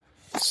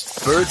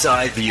Bird's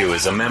Eye View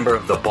is a member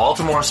of the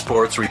Baltimore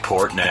Sports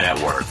Report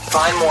Network.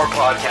 Find more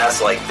podcasts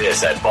like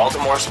this at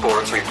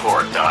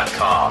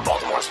BaltimoreSportsReport.com.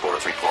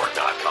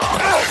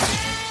 BaltimoreSportsReport.com.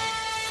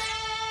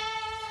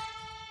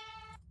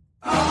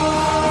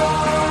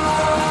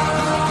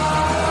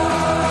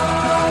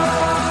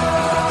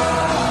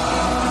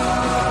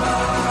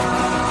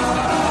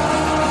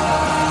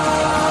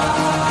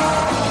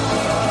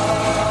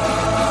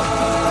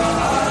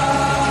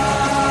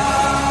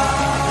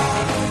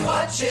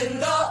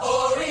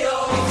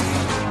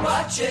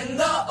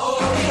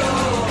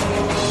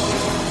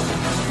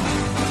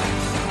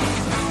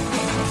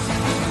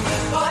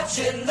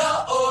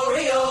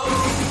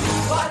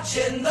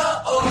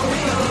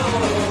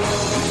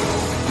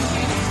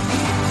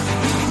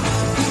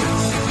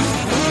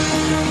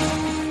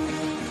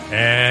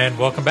 And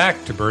welcome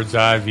back to Bird's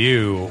Eye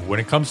View. When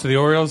it comes to the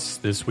Orioles,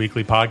 this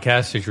weekly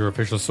podcast is your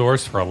official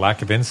source for a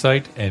lack of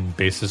insight and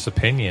baseless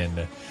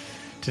opinion.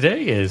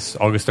 Today is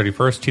August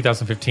 31st,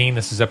 2015.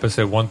 This is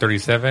episode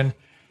 137.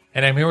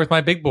 And I'm here with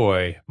my big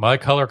boy, my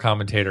color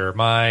commentator,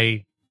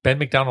 my Ben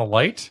McDonald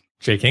light,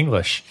 Jake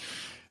English.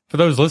 For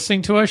those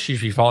listening to us, you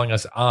should be following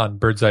us on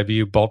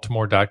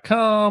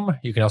birdseyeviewbaltimore.com.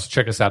 You can also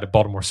check us out at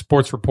Baltimore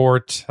Sports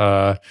Report.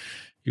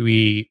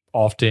 We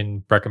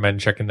often recommend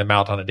checking them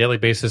out on a daily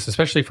basis,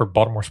 especially for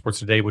Baltimore Sports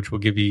Today, which will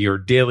give you your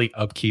daily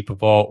upkeep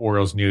of all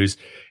Orioles news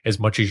as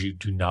much as you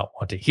do not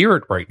want to hear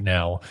it right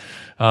now.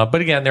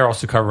 But again, they're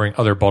also covering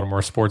other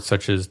Baltimore sports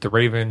such as the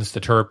Ravens, the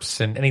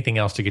Terps, and anything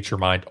else to get your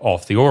mind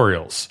off the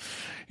Orioles.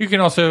 You can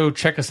also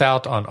check us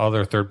out on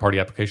other third-party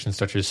applications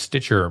such as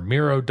Stitcher,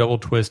 Miro, Double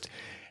Twist,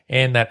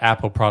 and that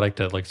Apple product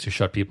that likes to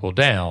shut people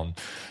down,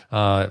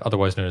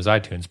 otherwise known as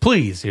iTunes.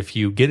 Please, if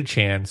you get a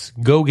chance,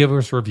 go give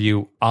us a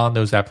review on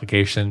those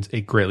applications.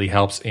 It greatly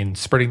helps in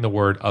spreading the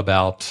word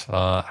about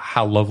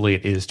how lovely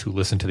it is to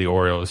listen to the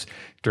Orioles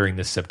during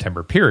this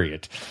September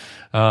period.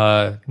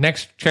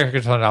 Next, check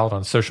us out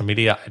on social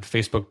media at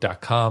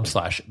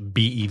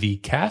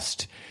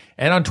facebook.com/BEVcast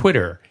and on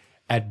Twitter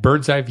at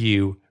Bird's Eye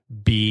View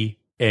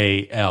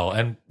BAL.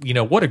 And, you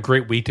know, what a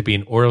great week to be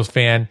an Orioles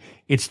fan.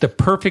 It's the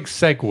perfect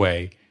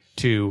segue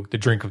to the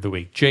drink of the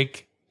week.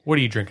 Jake, what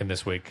are you drinking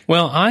this week?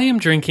 Well, I'm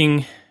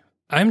drinking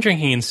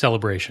in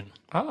celebration.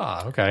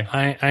 Ah, okay.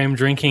 I am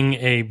drinking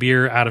a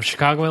beer out of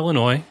Chicago,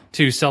 Illinois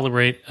to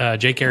celebrate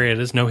Jake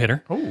Arrieta's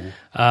no-hitter.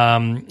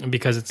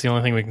 Because it's the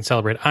only thing we can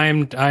celebrate.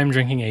 I'm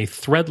drinking a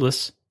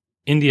Threadless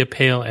India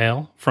Pale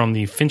Ale from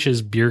the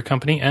Finch's Beer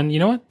Company, and you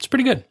know what? It's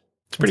pretty good.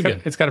 It's pretty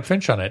good. It's got a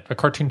finch on it, a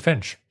cartoon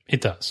finch. It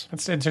does.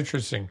 It's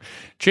interesting.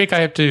 Jake, I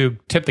have to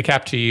tip the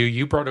cap to you.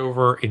 You brought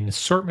over an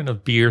assortment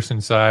of beer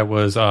since I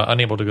was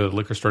unable to go to the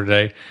liquor store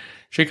today.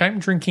 Jake, I'm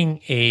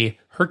drinking a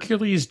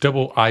Hercules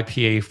Double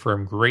IPA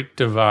from Great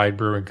Divide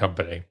Brewing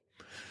Company.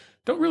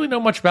 Don't really know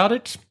much about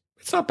it.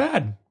 It's not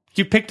bad.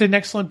 You picked an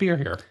excellent beer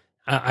here.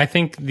 I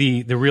think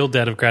the real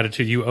debt of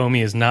gratitude you owe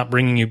me is not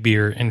bringing you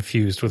beer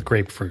infused with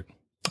grapefruit.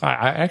 I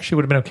actually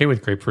would have been okay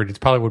with grapefruit.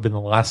 It probably would have been the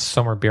last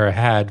summer beer I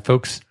had.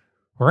 Folks,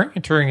 we're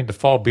entering into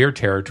fall beer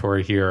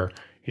territory here.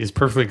 It is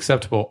perfectly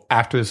acceptable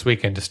after this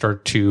weekend to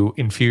start to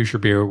infuse your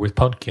beer with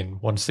pumpkin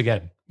once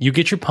again. You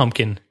get your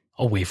pumpkin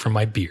away from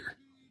my beer.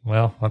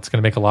 Well, that's going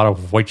to make a lot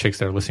of white chicks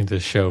that are listening to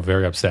this show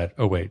very upset.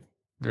 Oh, wait,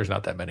 there's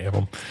not that many of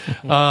them.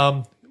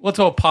 Let's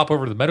all pop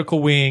over to the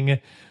medical wing.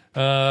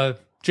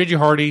 J.J.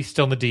 Hardy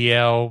still in the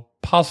DL,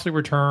 possibly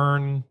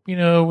return,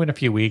 in a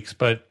few weeks,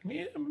 but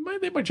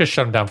they might just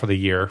shut him down for the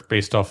year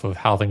based off of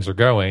how things are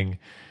going.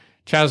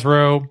 Chaz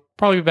Rowe,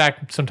 probably be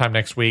back sometime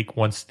next week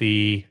once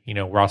the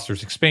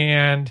rosters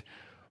expand.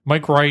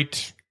 Mike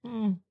Wright,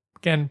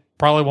 again,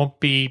 probably won't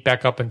be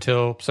back up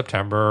until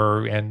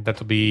September, and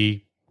that'll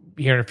be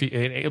here in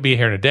it'll be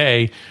here in a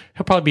day.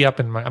 He'll probably be up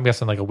in, I'm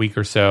guessing, like a week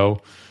or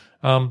so.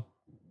 The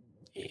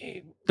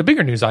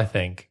bigger news, I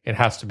think, it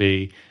has to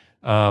be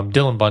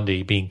Dylan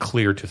Bundy being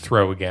cleared to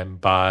throw again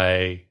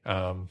by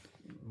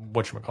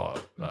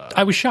whatchamacallit.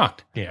 I was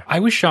shocked. Yeah. I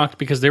was shocked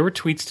because there were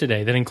tweets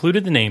today that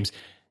included the names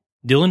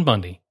Dylan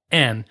Bundy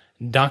and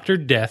Dr.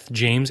 Death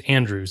James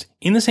Andrews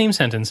in the same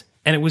sentence,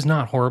 and it was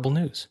not horrible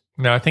news.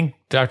 No, I think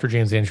Dr.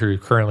 James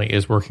Andrews currently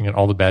is working on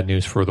all the bad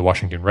news for the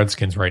Washington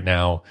Redskins right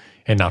now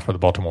and not for the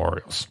Baltimore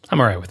Orioles. I'm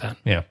all right with that.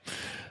 Yeah.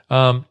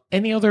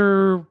 Any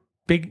other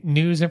big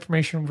news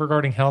information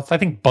regarding health? I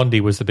think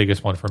Bundy was the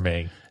biggest one for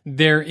me.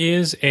 There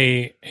is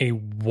a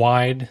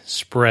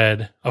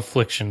widespread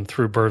affliction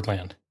through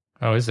Birdland.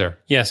 Oh, is there?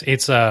 Yes,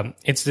 it's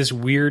this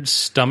weird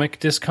stomach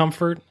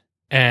discomfort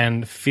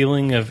and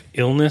feeling of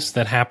illness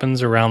that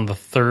happens around the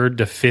 3rd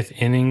to 5th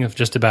inning of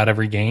just about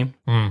every game.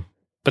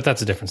 But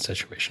that's a different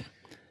situation.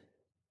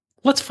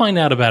 Let's find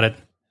out about it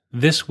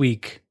this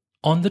week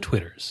on the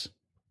Twitters.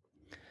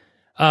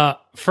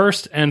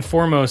 First and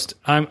foremost,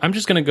 I'm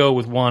just going to go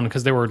with one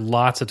because there were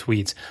lots of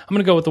tweets. I'm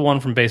going to go with the one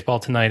from Baseball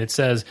Tonight. It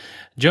says,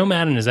 Joe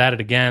Maddon is at it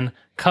again.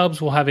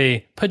 Cubs will have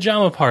a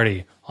pajama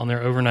party on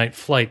their overnight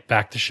flight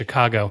back to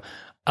Chicago.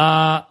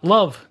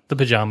 Love the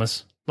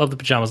pajamas. Love the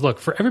pajamas. Look,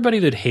 for everybody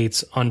that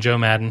hates on Joe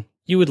Maddon,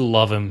 you would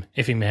love him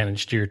if he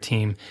managed your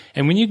team.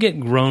 And when you get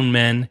grown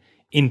men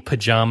in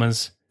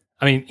pajamas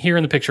I mean, here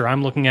in the picture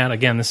I'm looking at,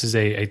 again, this is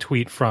a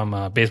tweet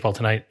from Baseball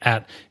Tonight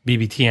at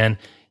BBTN.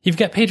 You've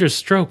got Pedro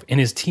Strop in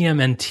his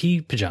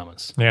TMNT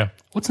pajamas. Yeah.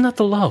 What's not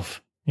to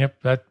love?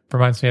 Yep, that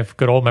reminds me of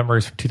good old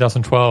memories from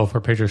 2012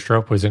 where Pedro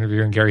Strop was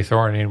interviewing Gary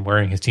Thorne and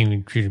wearing his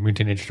Teenage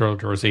Mutant Ninja Turtle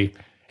jersey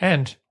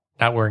and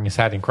not wearing his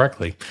hat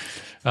incorrectly.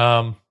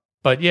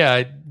 But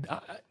yeah,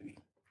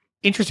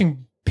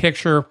 interesting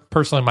picture.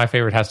 Personally, my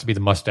favorite has to be the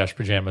mustache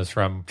pajamas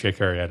from Jake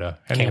Arrieta.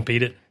 Can't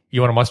beat it.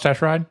 You want a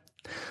mustache ride?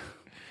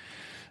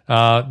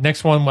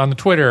 Next one on the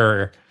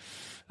Twitter.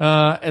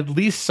 At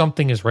least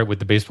something is right with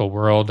the baseball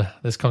world.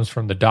 This comes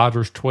from the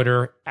Dodgers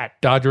Twitter at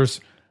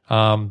Dodgers.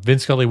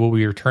 Vince Scully will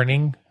be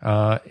returning,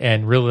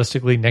 and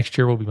realistically, next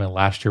year will be my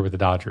last year with the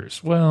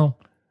Dodgers. Well,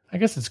 I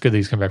guess it's good that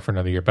he's come back for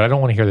another year, but I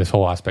don't want to hear this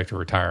whole aspect of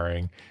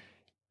retiring.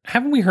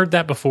 Haven't we heard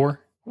that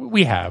before?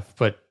 We have,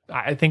 but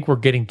I think we're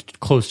getting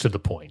close to the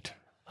point.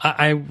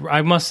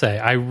 I must say,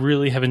 I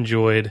really have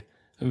enjoyed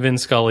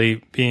Vince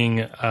Scully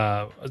being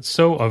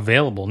so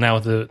available now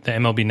with the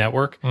MLB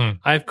Network.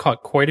 I've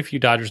caught quite a few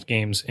Dodgers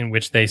games in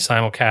which they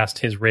simulcast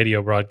his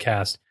radio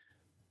broadcast.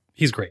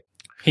 He's great.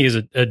 He is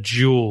a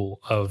jewel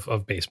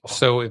of baseball.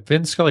 So if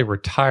Vince Scully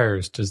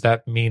retires, does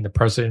that mean the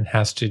president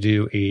has to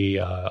do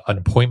an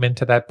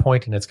appointment at that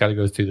point, and it's got to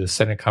go through the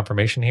Senate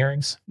confirmation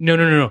hearings?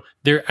 No.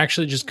 They're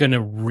actually just going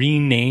to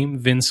rename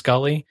Vince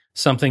Scully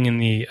something in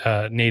the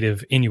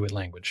native Inuit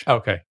language.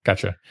 Okay,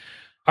 gotcha.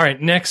 All right,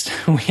 next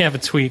we have a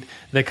tweet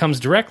that comes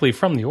directly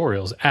from the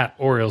Orioles, at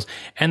Orioles.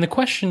 And the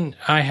question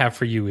I have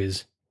for you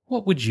is,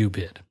 what would you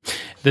bid?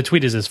 The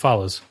tweet is as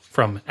follows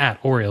from at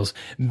Orioles.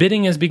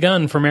 Bidding has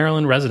begun for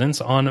Maryland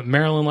residents on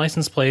Maryland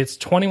license plates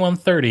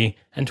 2130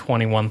 and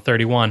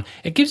 2131.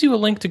 It gives you a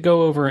link to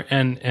go over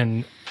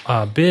and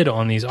bid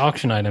on these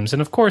auction items.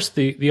 And of course,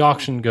 the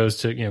auction goes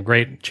to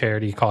great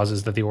charity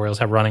causes that the Orioles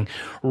have running.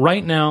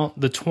 Right now,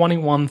 the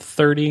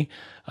 2130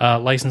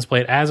 license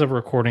plate, as of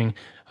recording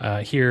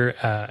here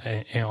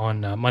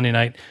on Monday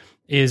night,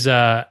 is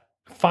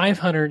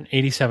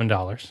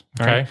 $587.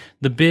 Okay. Right?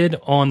 The bid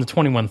on the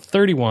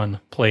 2131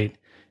 plate,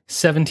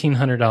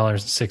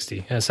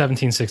 $1,760,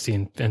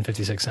 $1,760 and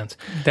 56 cents.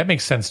 That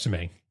makes sense to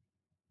me.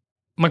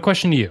 My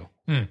question to you,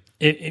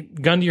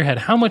 gun to your head,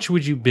 how much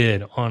would you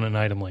bid on an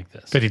item like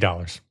this?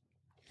 $50.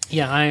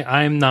 Yeah,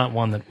 I'm not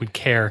one that would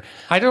care.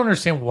 I don't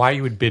understand why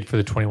you would bid for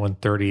the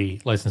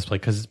 2130 license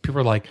plate, because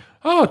people are like,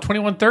 oh,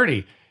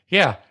 2130.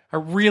 Yeah, I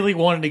really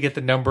wanted to get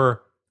the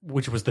number,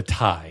 which was the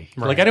tie.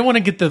 Right. Like, I didn't want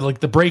to get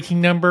the breaking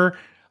number.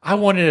 I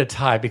wanted a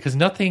tie because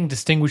nothing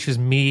distinguishes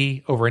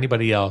me over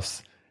anybody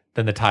else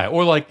than the tie.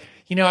 Or like,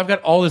 I've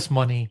got all this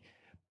money,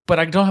 but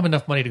I don't have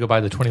enough money to go buy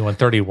the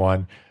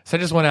 2131. So I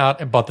just went out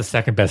and bought the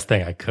second best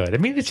thing I could. I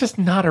mean, it's just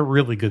not a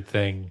really good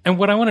thing. And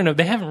what I want to know,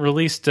 they haven't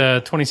released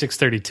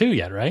 2632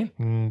 yet, right?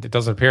 It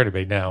doesn't appear to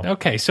be now.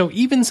 Okay, so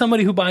even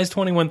somebody who buys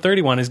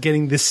 2131 is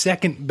getting the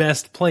second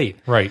best plate.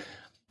 Right.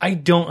 I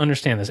don't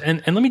understand this.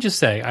 And let me just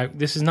say,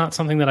 this is not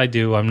something that I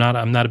do. I'm not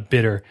a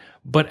bidder.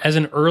 But as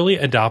an early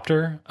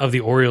adopter of the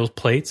Orioles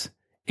plates,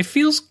 it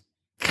feels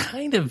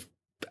kind of,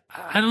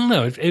 I don't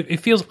know. It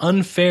feels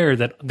unfair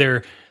that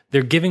they're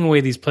giving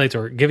away these plates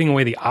or giving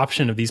away the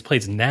option of these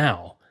plates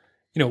now.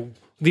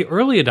 The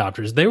early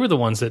adopters, they were the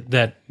ones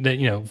that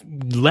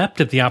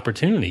leapt at the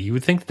opportunity. You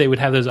would think that they would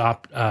have those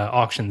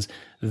auctions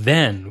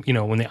then,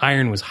 when the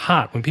iron was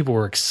hot, when people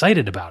were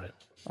excited about it.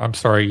 I'm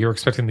sorry, you're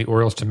expecting the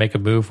Orioles to make a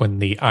move when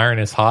the iron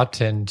is hot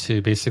and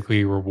to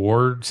basically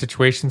reward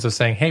situations of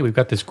saying, hey, we've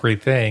got this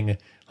great thing.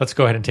 Let's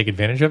go ahead and take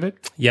advantage of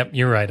it. Yep,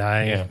 you're right.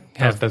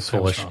 That's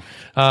foolish.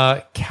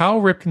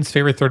 Cal Ripken's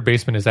favorite third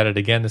baseman is at it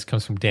again. This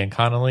comes from Dan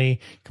Connolly. You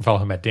can follow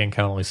him at Dan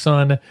Connolly's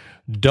son.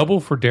 Double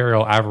for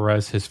Daryl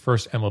Alvarez, his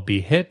first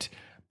MLB hit.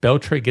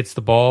 Beltre gets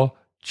the ball,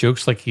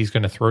 jokes like he's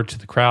going to throw it to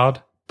the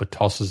crowd, but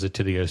tosses it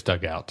to the O's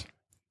dugout.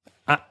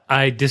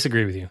 I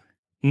disagree with you.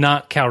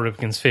 Not Cal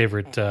Ripken's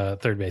favorite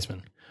third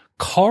baseman.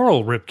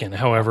 Carl Ripken,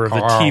 however, of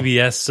the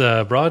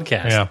TBS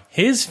broadcast,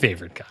 his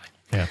favorite guy.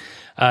 Yeah.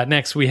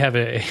 Next, we have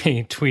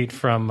a tweet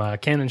from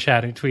Camden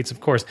Chat, who tweets, of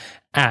course,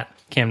 at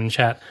Camden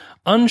Chat.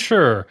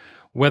 Unsure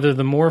whether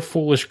the more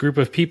foolish group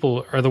of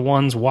people are the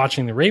ones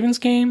watching the Ravens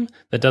game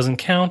that doesn't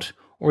count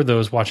or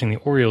those watching the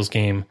Orioles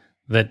game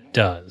that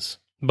does.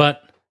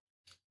 But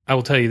I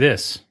will tell you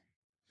this.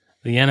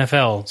 The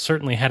NFL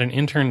certainly had an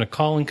intern to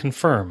call and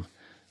confirm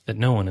that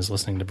no one is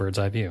listening to Bird's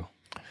Eye View.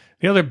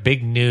 The other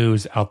big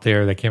news out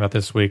there that came out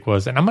this week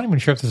was, and I'm not even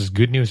sure if this is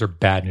good news or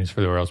bad news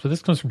for the Orioles, but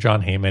this comes from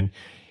John Heyman.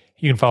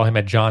 You can follow him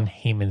at John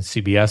Heyman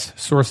CBS.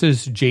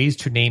 Sources, Jays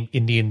to name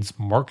Indians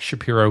Mark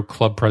Shapiro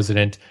club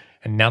president.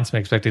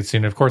 Announcement expected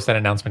soon. Of course, that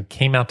announcement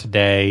came out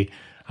today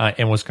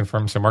and was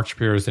confirmed. So Mark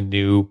Shapiro is the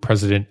new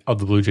president of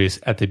the Blue Jays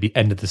at the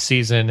end of the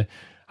season.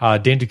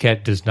 Dan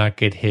Duquette does not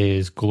get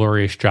his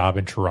glorious job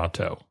in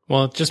Toronto.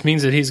 Well, it just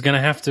means that he's going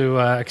to have to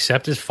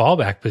accept his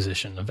fallback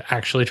position of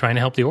actually trying to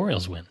help the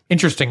Orioles win.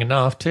 Interesting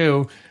enough,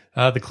 too,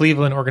 the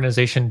Cleveland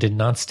organization did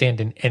not stand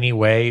in any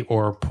way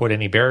or put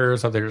any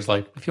barriers up there. Just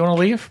like, if you want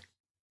to leave,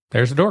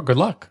 there's the door. Good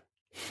luck.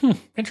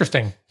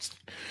 Interesting.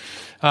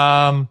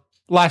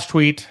 Last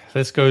tweet.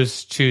 This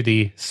goes to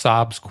the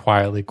Sobs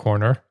Quietly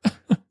corner.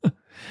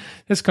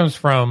 This comes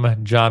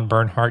from John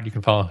Bernhardt. You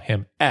can follow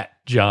him at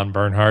John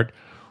Bernhardt.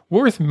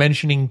 Worth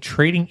mentioning,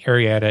 trading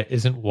Arrieta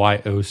isn't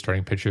why O's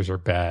starting pitchers are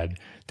bad.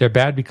 They're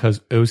bad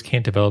because O's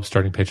can't develop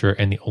starting pitcher,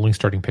 and the only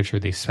starting pitcher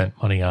they spent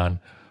money on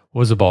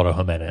was Ubaldo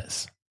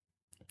Jimenez.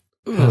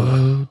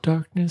 Hello,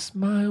 darkness,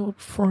 my old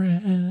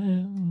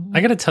friend.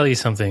 I got to tell you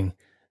something.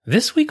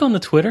 This week on the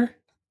Twitter,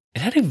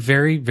 it had a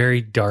very,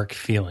 very dark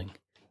feeling.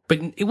 But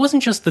it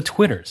wasn't just the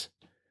Twitters.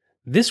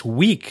 This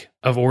week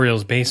of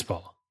Orioles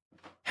baseball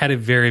had a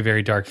very,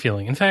 very dark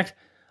feeling. In fact,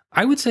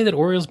 I would say that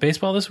Orioles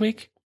baseball this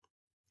week,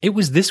 it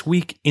was this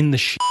week in the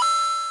shitter.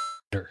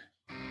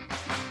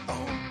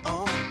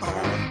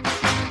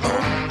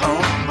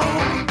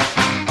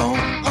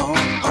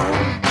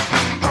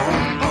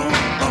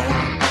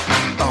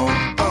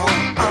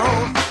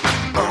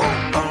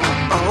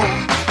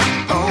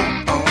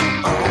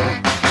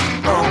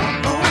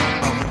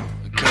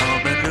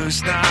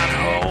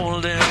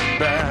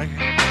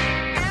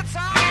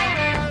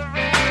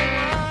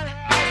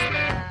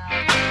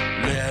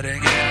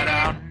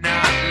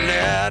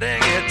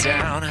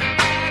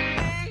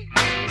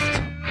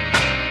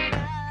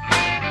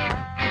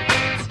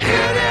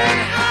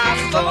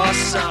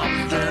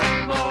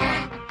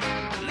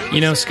 You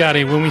know,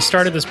 Scotty, when we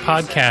started this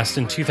podcast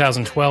in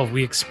 2012,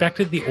 we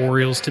expected the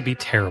Orioles to be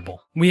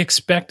terrible. We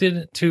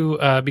expected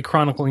to be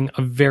chronicling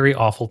a very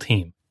awful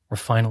team. We're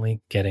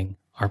finally getting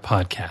our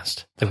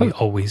podcast that we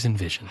always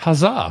envisioned.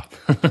 Huzzah!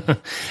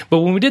 But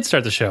when we did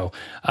start the show,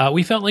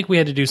 we felt like we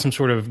had to do some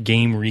sort of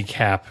game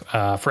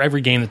recap for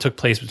every game that took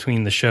place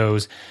between the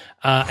shows.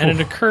 And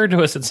it occurred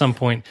to us at some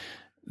point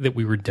that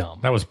we were dumb.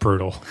 That was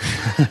brutal.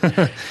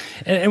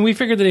 And we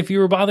figured that if you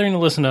were bothering to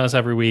listen to us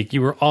every week,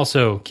 you were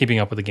also keeping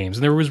up with the games.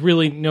 And there was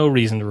really no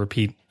reason to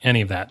repeat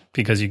any of that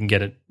because you can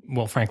get it,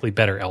 well, frankly,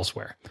 better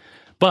elsewhere.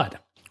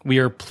 But we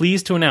are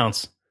pleased to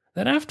announce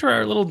that after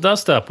our little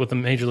dust-up with the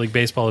Major League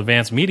Baseball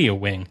Advanced Media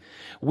Wing,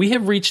 we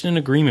have reached an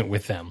agreement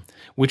with them,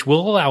 which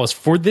will allow us,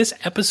 for this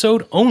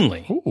episode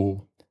only,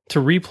 to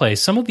replay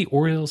some of the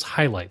Orioles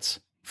highlights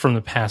from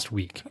the past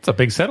week. That's a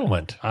big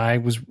settlement. I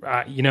was,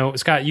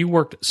 Scott, you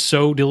worked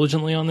so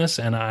diligently on this,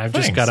 and I've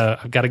just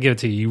got to give it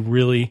to you. You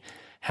really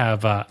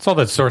have. It's all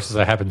the sources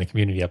I have in the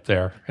community up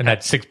there, in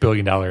that $6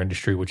 billion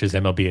industry, which is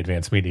MLB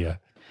Advanced Media.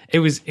 It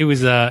was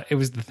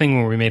the thing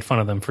where we made fun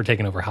of them for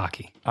taking over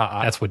hockey.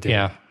 That's what did it.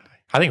 Yeah,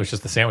 I think it was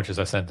just the sandwiches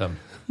I sent them.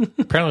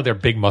 Apparently, they're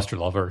big mustard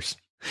lovers.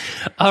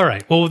 All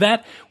right. Well,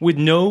 with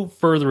no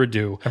further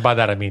ado, and by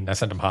that I mean I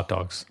sent them hot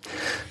dogs.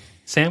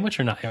 Sandwich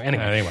or not?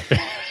 Anyway.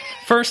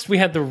 First, we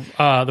had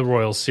the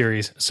Royals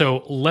series,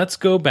 so let's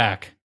go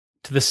back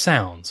to the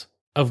sounds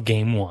of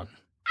Game 1.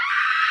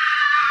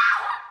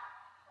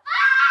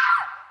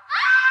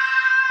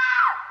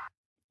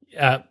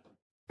 All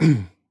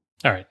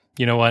right,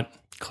 you know what?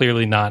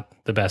 Clearly not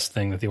the best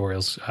thing that the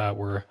Orioles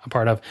were a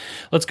part of.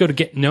 Let's go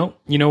to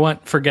you know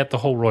what? Forget the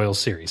whole Royals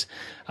series.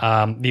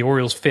 The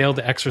Orioles failed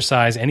to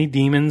exercise any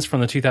demons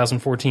from the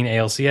 2014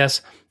 ALCS.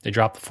 They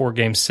dropped the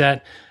 4-game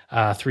set.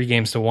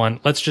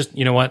 3-1. Let's just,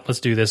 you know what? Let's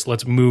do this.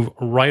 Let's move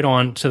right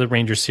on to the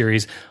Rangers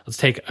series. Let's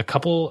take a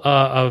couple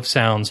of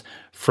sounds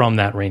from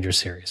that Rangers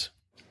series.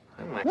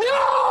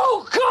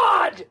 No,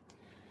 God!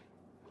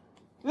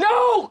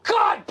 No,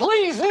 God,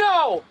 please,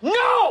 no!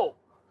 No!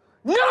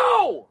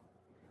 No!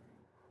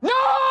 No!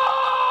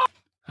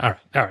 All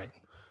right.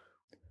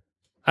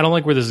 I don't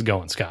like where this is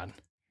going, Scott.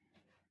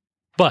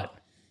 But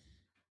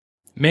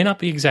may not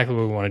be exactly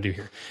what we want to do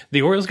here.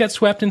 The Orioles got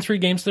swept in 3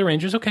 games to the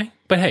Rangers, okay.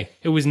 But hey,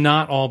 it was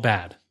not all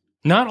bad.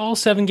 Not all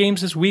 7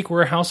 games this week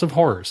were a house of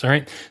horrors, all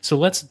right? So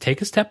let's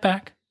take a step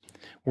back.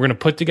 We're going to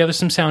put together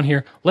some sound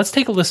here. Let's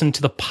take a listen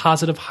to the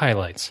positive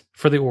highlights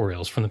for the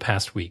Orioles from the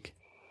past week.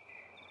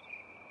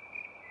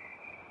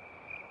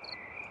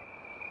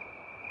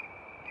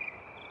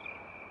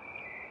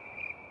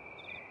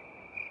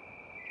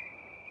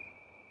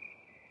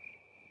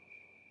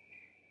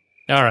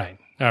 All right.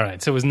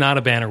 So it was not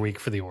a banner week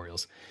for the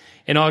Orioles.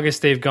 In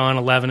August, they've gone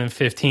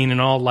 11-15. In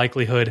all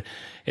likelihood,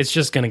 it's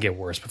just going to get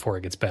worse before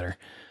it gets better.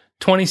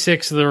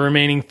 26 of the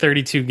remaining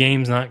 32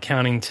 games, not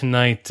counting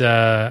tonight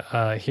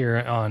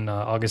here on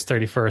August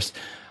 31st,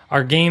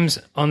 are games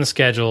on the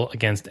schedule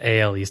against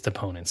AL East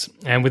opponents.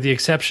 And with the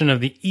exception of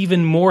the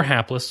even more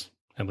hapless,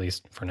 at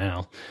least for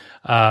now,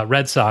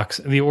 Red Sox,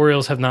 the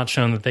Orioles have not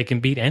shown that they can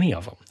beat any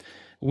of them.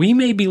 We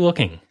may be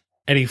looking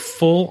at a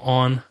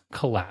full-on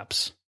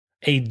collapse,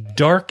 a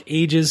Dark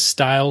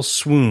Ages-style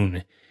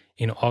swoon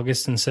in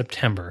August and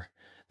September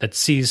that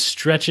sees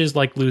stretches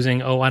like losing,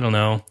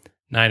 9-10,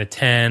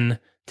 10-11,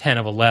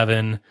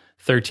 13-17,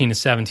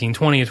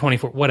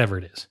 20-24, whatever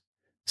it is.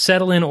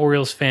 Settle in,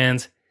 Orioles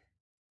fans.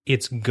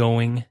 It's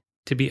going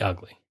to be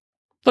ugly.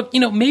 Look,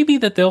 maybe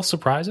that they'll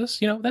surprise us.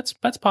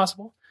 That's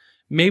possible.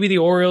 Maybe the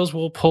Orioles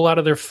will pull out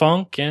of their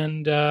funk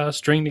and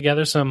string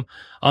together some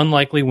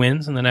unlikely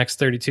wins in the next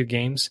 32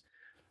 games.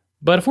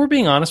 But if we're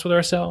being honest with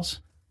ourselves,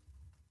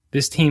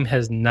 this team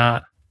has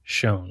not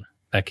shown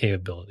that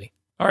capability.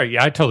 All right,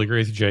 yeah, I totally agree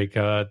with you, Jake.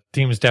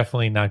 Team is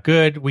definitely not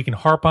good. We can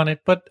harp on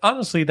it, but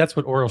honestly, that's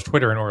what Orioles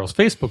Twitter and Orioles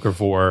Facebook are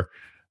for.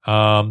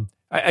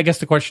 I guess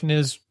the question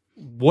is,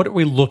 what are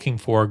we looking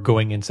for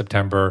going in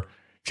September?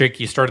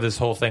 Jake, you started this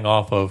whole thing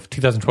off of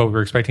 2012. We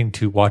were expecting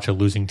to watch a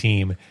losing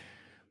team,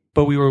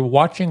 but we were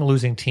watching a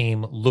losing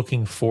team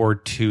looking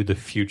forward to the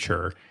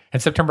future.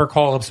 And September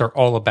call-ups are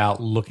all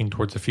about looking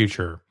towards the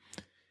future.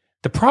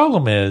 The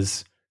problem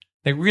is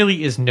there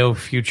really is no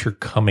future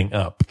coming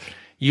up.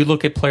 You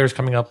look at players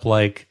coming up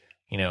like,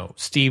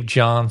 Steve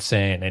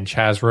Johnson and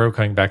Chaz Rowe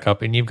coming back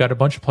up, and you've got a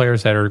bunch of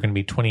players that are going to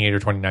be 28 or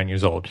 29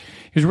 years old.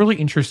 It was really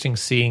interesting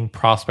seeing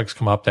prospects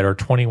come up that are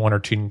 21 or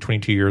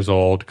 22 years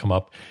old come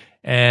up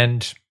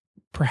and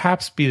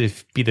perhaps be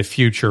the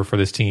future for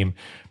this team.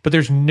 But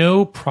there's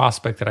no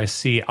prospect that I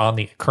see on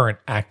the current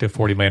active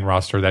 40-man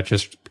roster that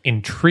just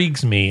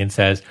intrigues me and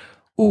says,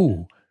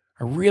 ooh,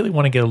 I really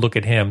want to get a look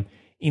at him.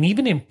 And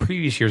even in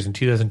previous years, in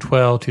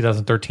 2012,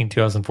 2013,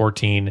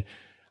 2014,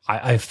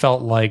 I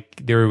felt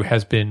like there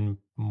has been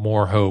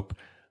more hope.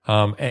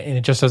 And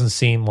it just doesn't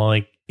seem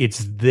like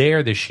it's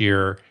there this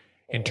year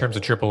in terms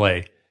of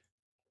AAA.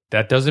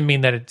 That doesn't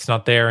mean that it's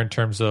not there in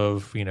terms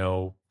of,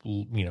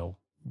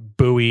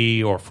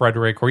 Bowie or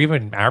Frederick or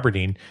even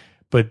Aberdeen.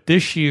 But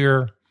this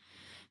year,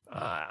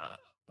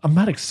 I'm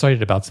not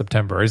excited about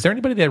September. Is there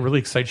anybody that really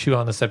excites you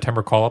on the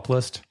September call-up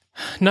list?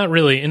 Not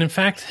really. And in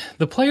fact,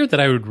 the player that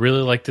I would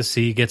really like to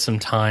see get some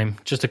time,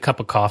 just a cup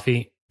of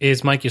coffee,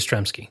 is Mike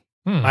Yastrzemski.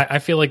 I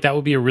feel like that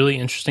would be a really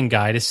interesting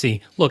guy to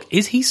see. Look,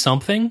 is he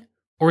something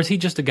or is he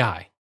just a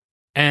guy?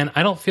 And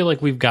I don't feel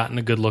like we've gotten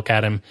a good look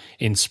at him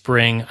in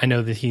spring. I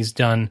know that he's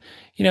done,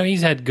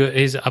 he's had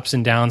his ups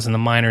and downs in the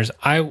minors.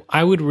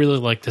 I would really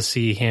like to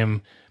see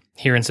him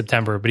here in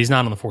September, but he's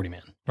not on the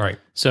 40-man. Right.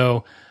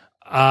 So,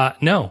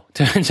 no,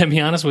 to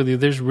be honest with you,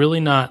 there's really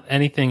not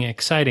anything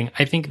exciting.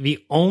 I think the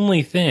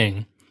only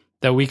thing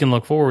that we can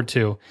look forward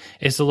to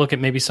is to look at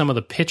maybe some of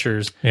the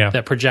pitchers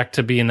that project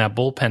to be in that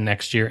bullpen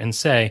next year and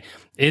say,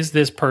 is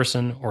this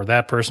person or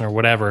that person or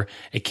whatever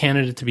a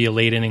candidate to be a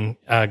late inning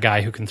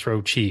guy who can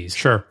throw cheese?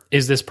 Sure.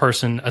 Is this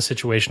person a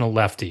situational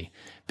lefty?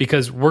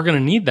 Because we're going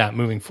to need that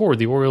moving forward.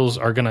 The Orioles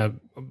are going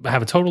to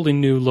have a totally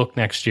new look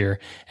next year.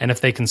 And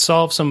if they can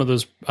solve some of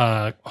those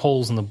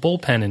holes in the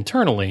bullpen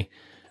internally,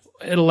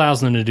 it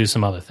allows them to do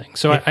some other things.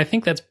 So I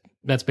think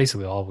that's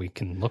basically all we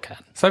can look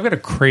at. So I've got a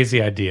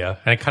crazy idea,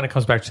 and it kind of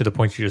comes back to the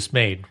point you just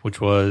made, which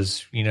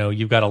was,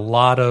 you've got a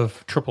lot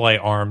of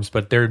AAA arms,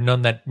 but there are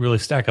none that really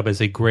stack up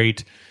as a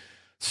great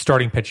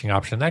starting pitching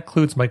option. That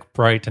includes Mike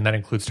Bright, and that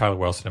includes Tyler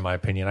Wilson, in my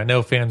opinion. I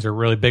know fans are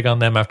really big on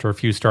them after a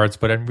few starts,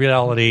 but in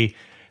reality,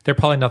 they're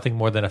probably nothing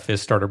more than a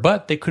fifth starter,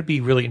 but they could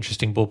be really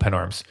interesting bullpen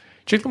arms.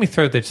 Jake, let me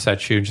throw this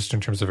at you just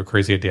in terms of a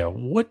crazy idea.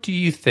 What do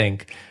you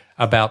think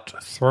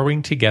about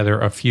throwing together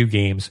a few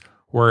games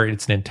where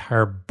it's an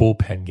entire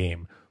bullpen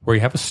game, where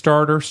you have a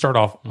starter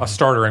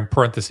in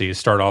parentheses,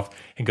 start off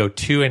and go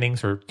 2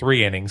 innings or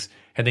 3 innings,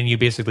 and then you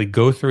basically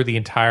go through the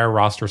entire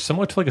roster,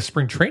 similar to like a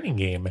spring training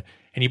game,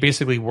 and you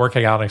basically work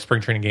out a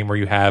spring training game where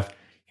you have,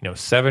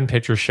 7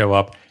 pitchers show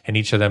up and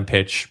each of them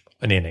pitch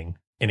an inning.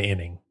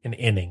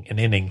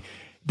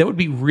 That would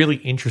be really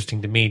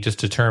interesting to me, just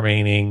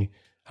determining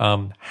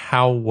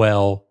how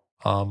well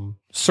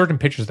certain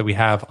pitchers that we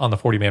have on the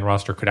 40-man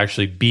roster could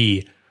actually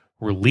be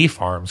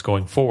relief arms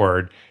going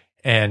forward,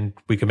 and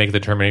we can make a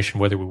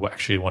determination whether we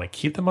actually want to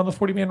keep them on the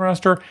 40-man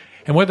roster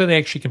and whether they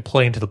actually can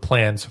play into the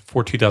plans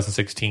for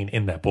 2016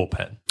 in that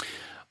bullpen.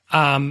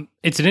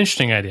 It's an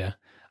interesting idea.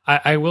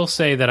 I will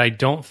say that I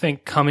don't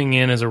think coming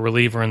in as a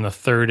reliever in the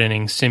 3rd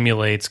inning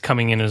simulates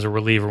coming in as a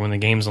reliever when the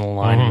game's on the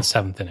line in the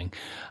 7th inning.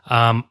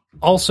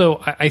 Also,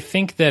 I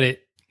think that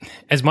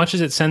as much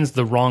as it sends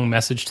the wrong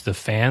message to the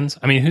fans,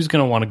 I mean, who's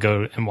going to want to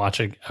go and watch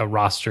a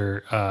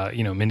roster,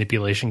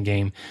 manipulation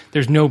game?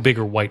 There's no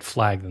bigger white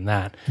flag than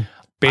that.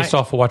 Based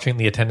off of watching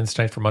the attendance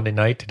tonight for Monday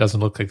night, it doesn't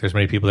look like there's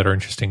many people that are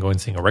interested in going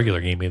and seeing a regular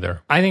game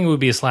either. I think it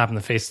would be a slap in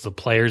the face to the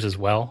players as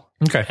well.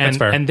 Okay, that's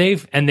fair. And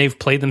they've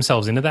played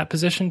themselves into that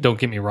position. Don't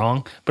get me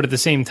wrong, but at the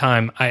same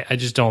time, I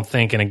just don't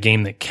think in a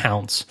game that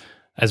counts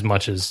as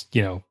much as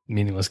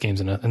meaningless games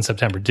in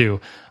September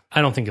do.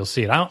 I don't think you'll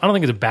see it. I don't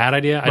think it's a bad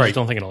idea. I just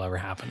don't think it'll ever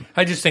happen.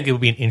 I just think it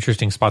would be an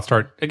interesting spot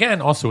start.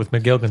 Again, also with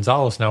Miguel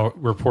Gonzalez now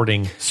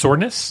reporting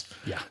soreness.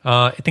 Yeah.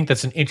 I think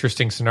that's an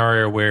interesting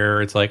scenario where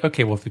it's like,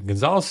 okay, well, if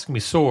Gonzalez is going to be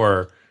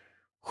sore,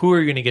 who are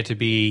you going to get to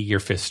be your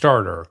 5th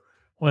starter?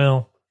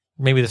 Well,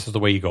 maybe this is the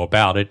way you go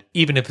about it,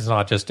 even if it's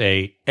not just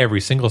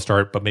every single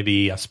start, but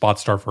maybe a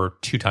spot start for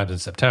 2 times in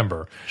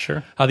September.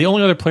 Sure. The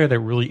only other player that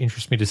really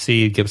interests me to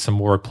see give some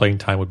more playing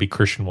time would be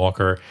Christian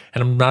Walker.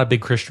 And I'm not a big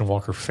Christian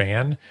Walker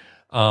fan.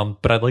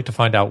 But I'd like to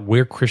find out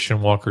where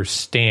Christian Walker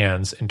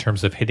stands in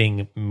terms of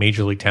hitting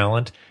major league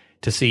talent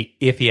to see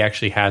if he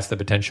actually has the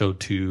potential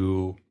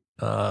to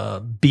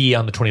be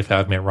on the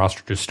 25-man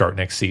roster to start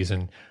next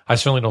season. I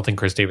certainly don't think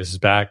Chris Davis is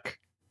back.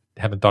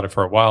 Haven't thought it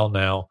for a while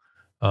now.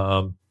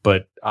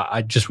 But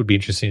I just would be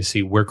interested to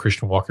see where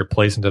Christian Walker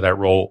plays into that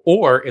role,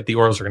 or if the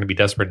Orioles are going to be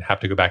desperate and have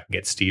to go back and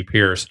get Steve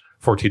Pearce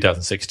for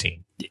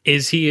 2016.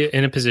 Is he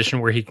in a position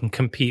where he can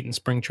compete in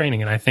spring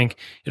training? And I think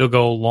it'll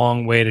go a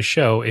long way to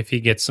show if he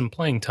gets some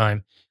playing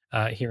time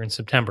here in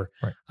September.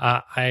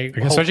 Right.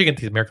 Especially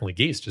against the American League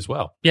East as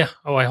well. Yeah.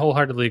 Oh, I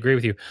wholeheartedly agree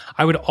with you.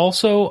 I would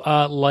also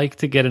like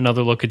to get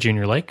another look at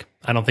Junior Lake.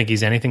 I don't think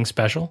he's anything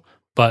special,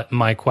 but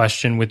my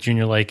question with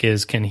Junior Lake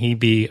is, can he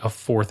be a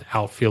fourth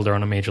outfielder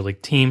on a major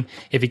league team?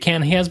 If he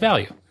can, he has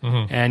value.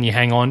 And you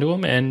hang on to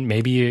him, and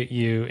maybe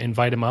you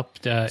invite him up.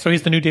 So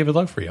he's the new David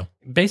Lowe for you.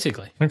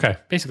 Basically. Okay.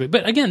 Basically.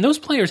 But again, those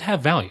players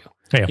have value.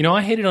 Yeah. You know,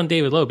 I hated on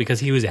David Lowe because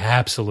he was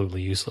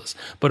absolutely useless.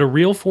 But a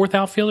real fourth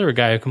outfielder, a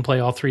guy who can play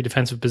all three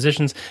defensive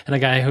positions, and a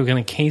guy who can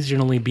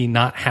occasionally be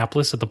not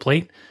hapless at the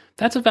plate,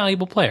 that's a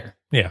valuable player.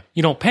 Yeah.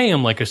 You don't pay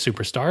him like a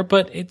superstar,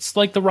 but it's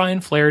like the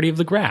Ryan Flaherty of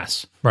the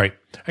grass. Right.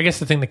 I guess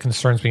the thing that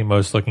concerns me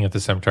most looking at the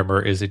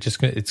September is it's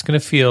going to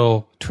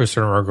feel, to a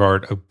certain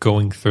regard, of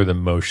going through the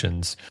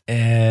motions.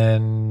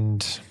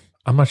 And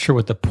I'm not sure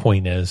what the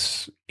point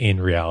is in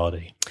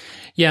reality.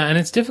 Yeah, and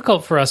it's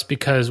difficult for us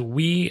because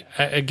we've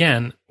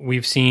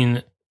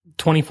seen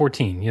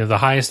 2014, the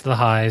highest of the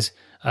highs,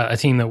 a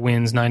team that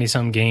wins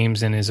 90-some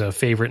games and is a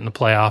favorite in the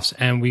playoffs,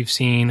 and we've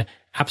seen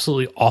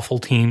absolutely awful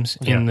teams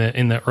in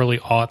the early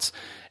aughts,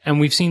 and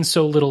we've seen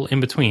so little in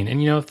between.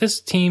 And if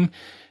this team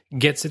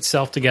gets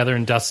itself together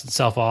and dusts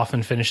itself off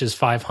and finishes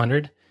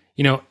 500,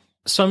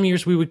 some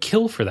years we would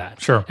kill for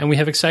that. Sure. And we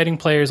have exciting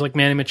players like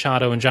Manny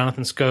Machado and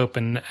Jonathan Scope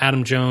and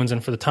Adam Jones,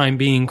 and for the time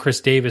being, Chris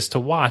Davis to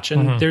watch.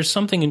 And there's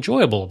something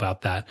enjoyable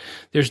about that.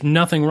 There's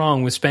nothing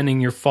wrong with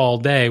spending your fall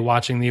day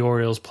watching the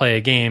Orioles play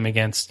a game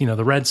against,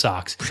 the Red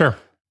Sox. Sure.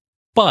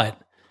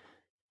 But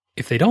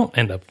if they don't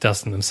end up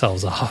dusting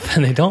themselves off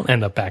and they don't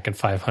end up back at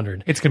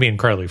 500, it's going to be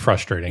incredibly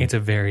frustrating. It's a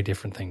very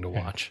different thing to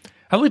watch.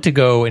 I'd like to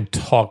go and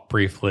talk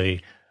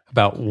briefly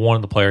about one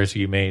of the players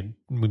we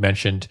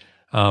mentioned.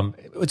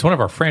 It's one of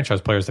our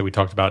franchise players that we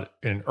talked about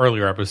in an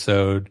earlier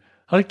episode.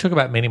 I'd like to talk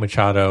about Manny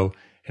Machado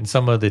and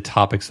some of the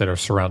topics that are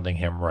surrounding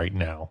him right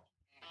now.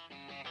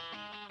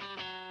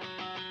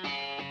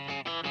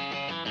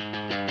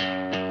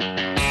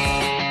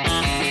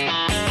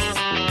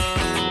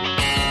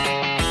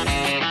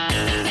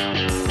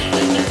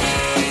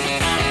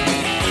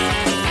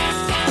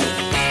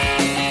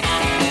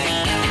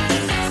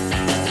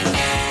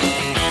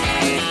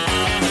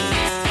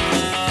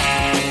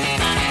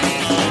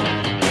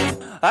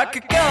 I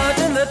could go out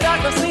in the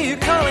darkness, see you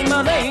calling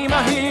my name.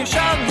 I hear you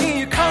shouting, hear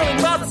you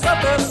calling, but it's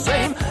not the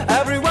same.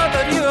 Every word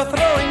that you are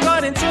throwing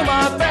right into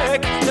my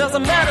back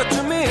doesn't matter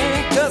to me,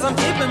 cause I'm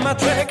keeping my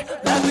track.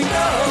 Let me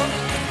go.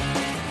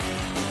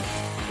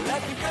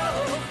 Let me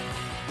go.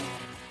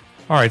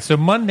 All right, so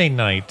Monday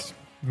night,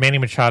 Manny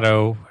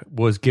Machado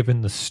was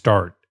given the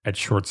start at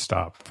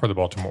shortstop for the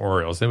Baltimore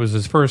Orioles. It was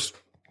his first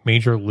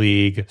major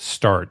league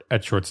start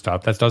at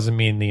shortstop. That doesn't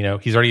mean,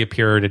 he's already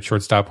appeared at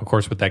shortstop, of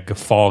course, with that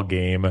Fall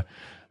game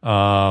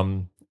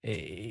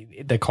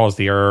that caused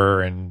the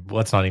error. And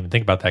let's not even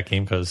think about that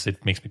game because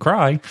it makes me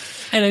cry.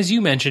 And as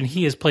you mentioned,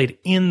 he has played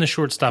in the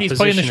shortstop position. He's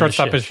played in the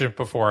shortstop position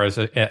before as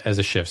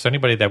a shift. So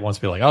anybody that wants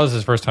to be like, oh, this is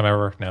his first time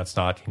ever. No, it's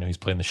not. He's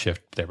played in the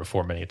shift there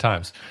before many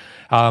times.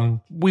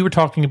 We were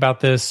talking about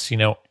this.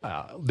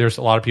 There's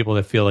a lot of people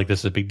that feel like this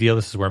is a big deal.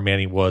 This is where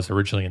Manny was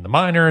originally in the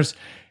minors,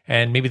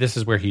 and maybe this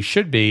is where he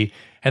should be.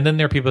 And then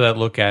there are people that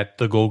look at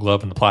the Gold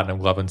Glove and the Platinum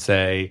Glove and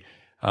say,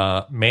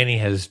 Manny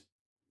has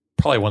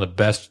probably one of the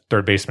best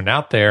third basemen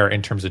out there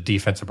in terms of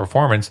defensive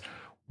performance.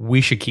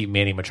 We should keep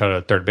Manny Machado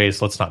at third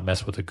base. Let's not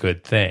mess with a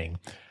good thing.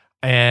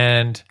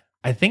 And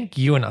I think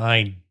you and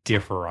I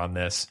differ on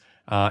this.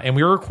 And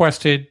we were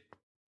requested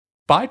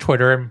by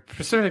Twitter, and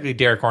specifically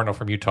Derek Arnold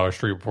from Utah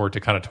Street Report, to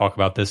kind of talk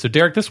about this. So,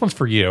 Derek, this one's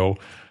for you.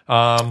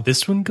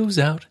 This one goes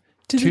out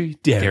to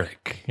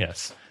Derek.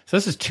 Yes. So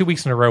this is 2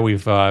 weeks in a row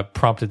we've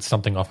prompted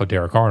something off of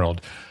Derek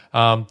Arnold.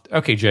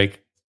 Okay,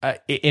 Jake.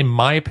 In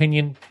my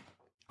opinion,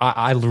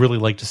 I really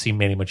like to see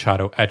Manny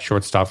Machado at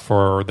shortstop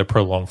for the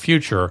prolonged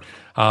future.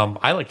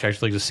 I like to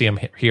actually see him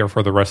here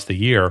for the rest of the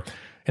year.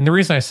 And the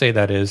reason I say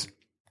that is,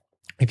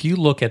 if you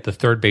look at the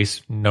third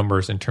base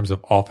numbers in terms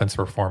of offensive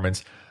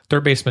performance,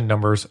 third baseman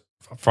numbers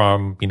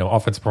from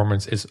offensive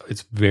performance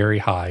it's very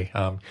high.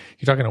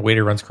 You're talking a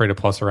weighted runs created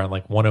plus around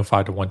like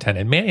 105 to 110,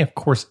 and Manny, of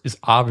course, is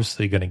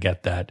obviously going to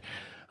get that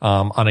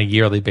on a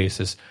yearly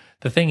basis.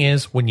 The thing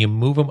is, when you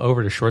move him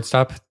over to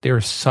shortstop,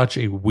 there's such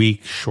a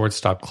weak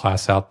shortstop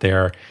class out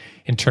there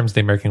in terms of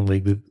the American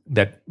League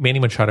that Manny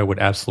Machado would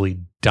absolutely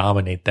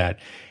dominate that.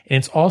 And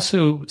it's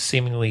also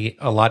seemingly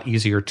a lot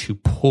easier to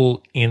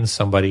pull in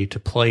somebody to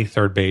play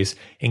third base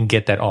and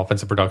get that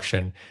offensive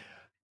production.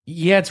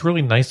 Yeah, it's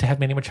really nice to have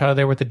Manny Machado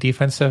there with the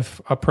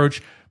defensive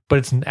approach, but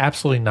it's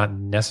absolutely not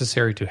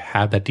necessary to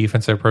have that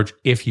defensive approach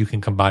if you can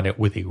combine it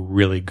with a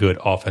really good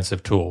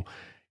offensive tool.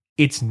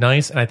 It's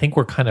nice, and I think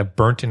we're kind of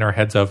burnt in our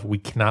heads of we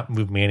cannot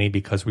move Manny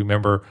because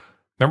remember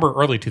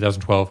early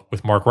 2012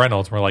 with Mark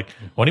Reynolds, we're like,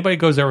 well, anybody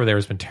goes over there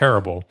has been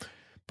terrible.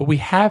 But we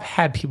have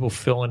had people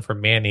fill in for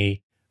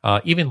Manny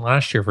even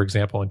last year, for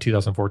example, in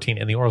 2014,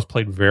 and the Orioles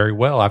played very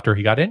well after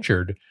he got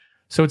injured.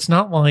 So it's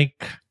not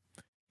like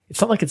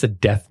it's a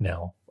death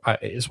knell,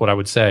 is what I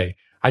would say.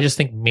 I just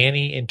think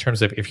Manny, in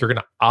terms of if you're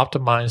going to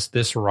optimize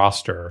this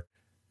roster,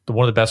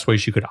 one of the best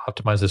ways you could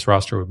optimize this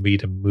roster would be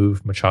to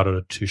move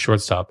Machado to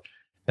shortstop.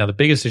 Now, the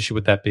biggest issue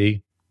would that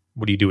be,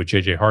 what do you do with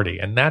J.J. Hardy?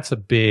 And that's a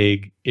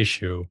big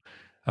issue.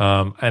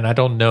 And I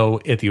don't know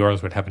if the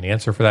Orioles would have an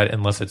answer for that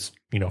unless it's,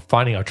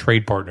 finding a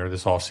trade partner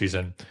this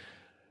offseason.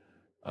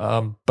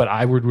 But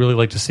I would really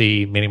like to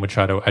see Manny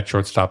Machado at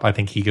shortstop. I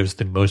think he gives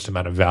the most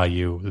amount of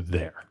value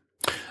there.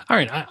 All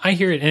right, I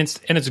hear it,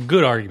 and it's a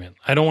good argument.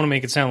 I don't want to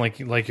make it sound like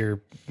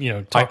you're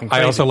talking crazy.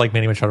 I also like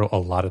Manny Machado a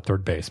lot at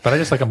third base, but I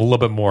just like him a little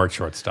bit more at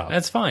shortstop.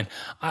 That's fine.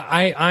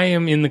 I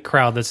am in the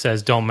crowd that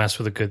says don't mess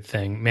with a good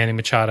thing. Manny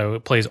Machado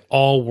plays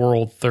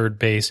all-world third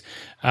base,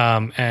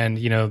 and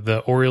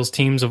the Orioles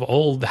teams of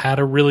old had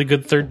a really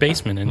good third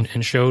baseman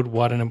and showed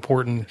what an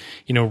important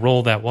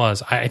role that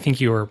was. I think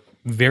you are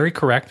very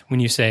correct when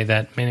you say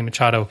that Manny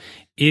Machado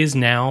is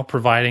now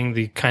providing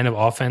the kind of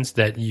offense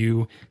that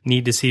you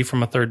need to see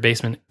from a third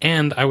baseman.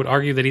 And I would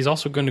argue that he's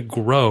also going to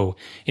grow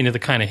into the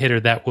kind of hitter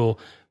that will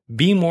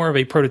be more of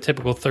a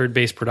prototypical third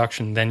base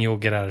production than you'll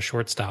get out of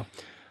shortstop.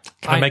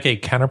 Can I make a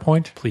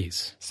counterpoint?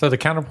 Please. So the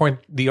counterpoint,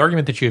 the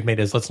argument that you've made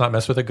is let's not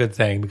mess with a good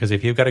thing, because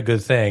if you've got a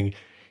good thing,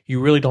 you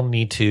really don't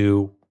need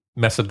to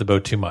mess up the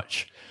boat too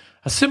much.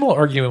 A similar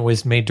argument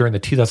was made during the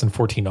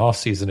 2014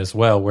 offseason as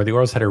well, where the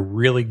Orioles had a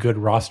really good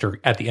roster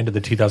at the end of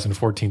the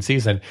 2014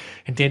 season.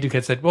 And Dan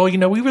Duquette said, well,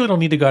 we really don't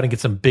need to go out and get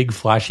some big,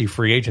 flashy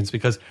free agents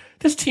because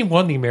this team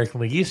won the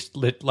American League East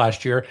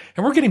last year,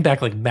 and we're getting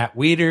back like Matt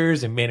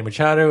Wieters and Manny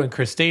Machado and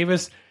Chris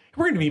Davis. And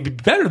we're going to be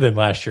better than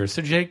last year.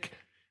 So, Jake,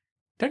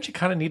 don't you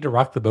kind of need to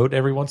rock the boat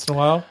every once in a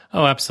while?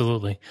 Oh,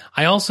 absolutely.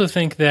 I also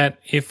think that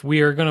if we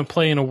are going to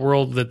play in a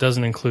world that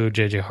doesn't include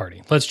J.J.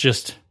 Hardy, let's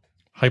just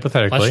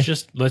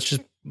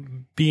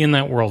be in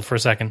that world for a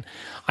second.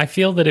 I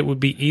feel that it would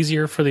be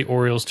easier for the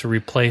Orioles to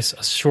replace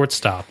a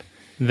shortstop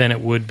than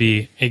it would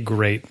be a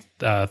great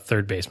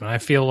third baseman. I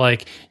feel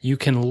like you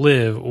can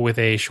live with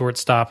a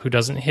shortstop who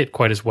doesn't hit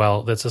quite as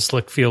well, that's a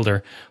slick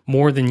fielder,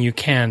 more than you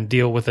can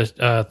deal with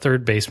a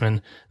third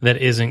baseman that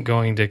isn't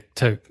going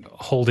to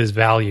hold his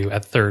value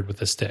at third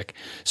with a stick.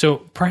 So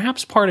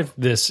perhaps part of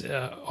this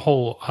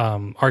whole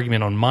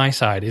argument on my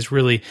side is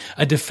really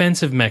a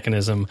defensive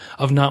mechanism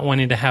of not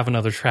wanting to have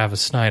another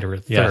Travis Snyder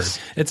at third. Yes.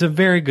 It's a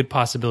very good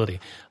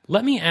possibility.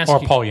 Let me ask or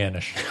you... Paul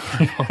Yanish.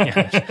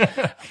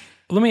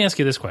 Let me ask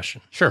you this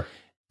question. Sure.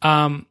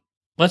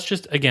 Let's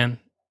just, again,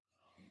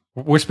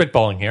 we're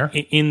spitballing here.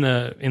 In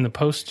the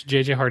post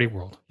JJ Hardy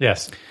world.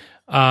 Yes.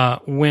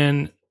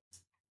 When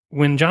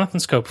Jonathan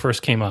Scope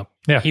first came up,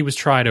 he was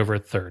tried over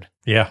at third.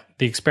 Yeah.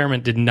 The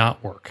experiment did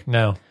not work.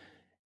 No.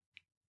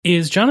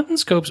 Is Jonathan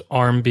Scope's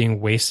arm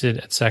being wasted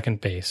at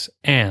second base?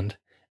 And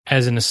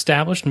as an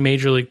established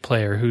major league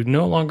player who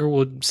no longer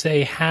would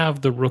say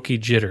have the rookie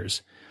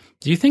jitters,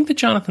 do you think that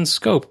Jonathan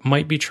Scope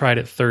might be tried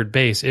at third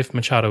base if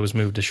Machado was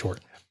moved to short?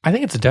 I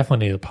think it's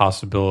definitely a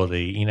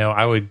possibility.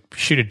 I would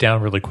shoot it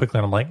down really quickly,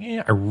 and I'm like,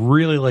 I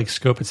really like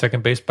Scope at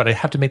second base, but I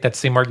have to make that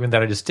same argument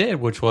that I just did,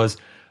 which was,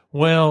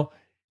 well,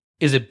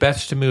 is it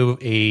best to move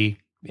an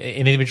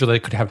individual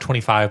that could have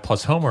 25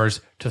 plus homers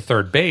to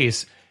third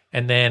base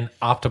and then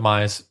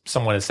optimize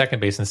someone at second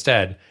base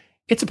instead?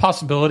 It's a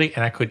possibility,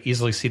 and I could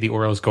easily see the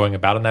Orioles going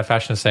about in that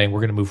fashion, saying we're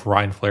going to move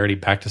Ryan Flaherty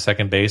back to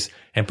second base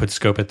and put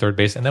Scope at third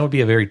base, and that would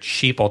be a very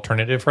cheap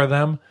alternative for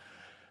them.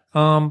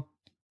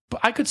 But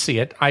I could see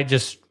it. I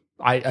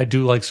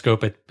do like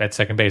Scope at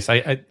second base.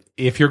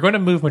 If you're going to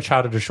move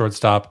Machado to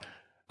shortstop,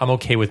 I'm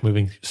okay with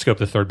moving Scope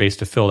to third base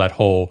to fill that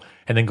hole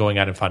and then going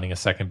out and finding a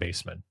second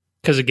baseman.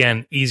 Because,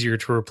 again, easier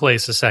to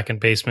replace a second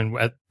baseman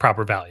at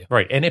proper value.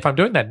 Right. And if I'm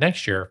doing that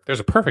next year, there's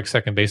a perfect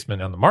second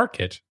baseman on the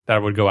market that I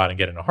would go out and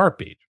get in a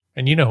heartbeat.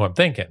 And you know who I'm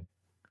thinking.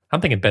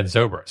 I'm thinking Ben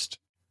Zobrist.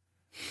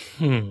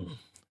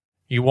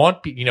 You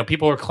want,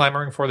 people are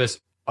clamoring for this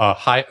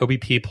high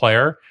OBP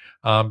player.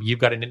 You've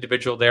got an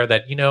individual there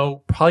that,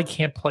 probably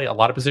can't play a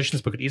lot of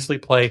positions, but could easily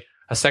play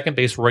a second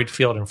base, right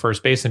field, and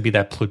first base and be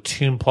that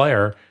platoon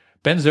player.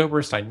 Ben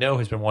Zobrist, I know,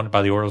 has been wanted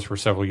by the Orioles for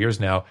several years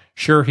now.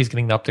 Sure, he's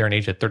getting up there in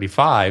age at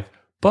 35,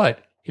 but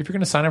if you're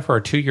going to sign him for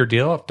a 2-year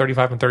deal at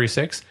 35 and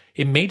 36,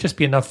 it may just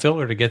be enough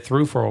filler to get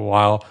through for a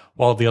while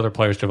the other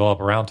players develop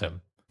around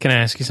him. Can I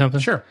ask you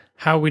something? Sure.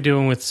 How are we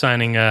doing with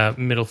signing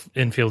middle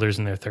infielders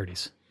in their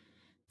 30s?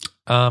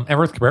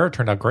 Everth Cabrera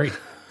turned out great.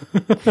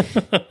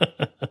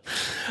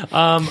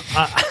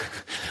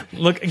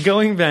 Look,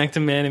 going back to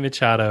Manny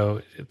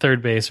Machado,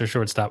 third base or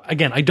shortstop,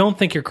 again, I don't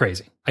think you're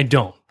crazy. I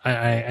don't.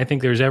 I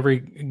think there's every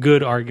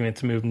good argument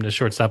to move him to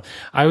shortstop.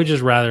 I would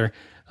just rather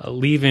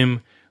leave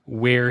him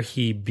where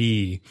he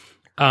be.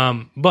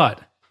 But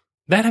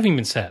that having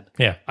been said,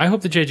 I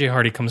hope that J.J.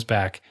 Hardy comes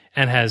back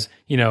and has,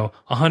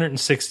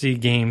 160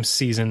 game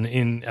season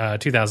in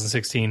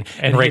 2016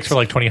 and rakes for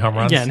like 20 home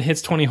runs. Yeah, and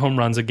hits 20 home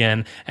runs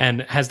again,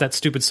 and has that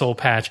stupid soul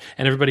patch,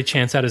 and everybody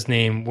chants out his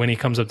name when he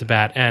comes up to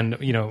bat, and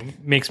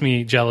makes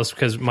me jealous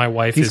because my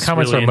wife These is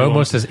comments really are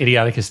almost as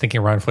idiotic as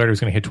thinking Ryan Flaherty was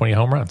going to hit 20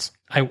 home runs.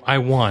 I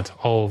want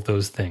all of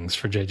those things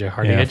for JJ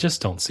Hardy. Yeah. I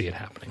just don't see it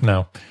happening.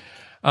 No.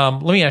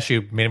 Let me ask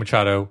you, Manny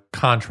Machado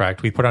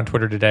contract. We put on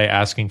Twitter today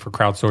asking for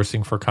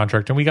crowdsourcing for a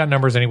contract, and we got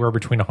numbers anywhere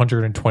between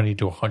 $120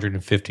 to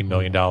 $150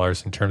 million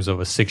in terms of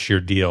a 6-year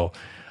deal.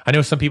 I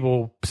know some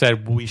people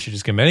said we should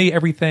just give him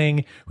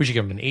everything. We should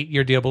give him an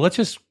 8-year deal, but let's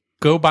just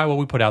go by what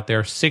we put out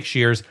there. 6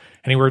 years,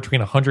 anywhere between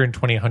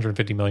 120 and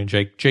 150 million.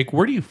 Jake,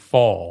 where do you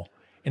fall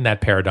in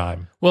that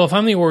paradigm? Well, if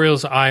I'm the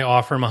Orioles, I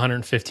offer him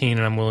 115,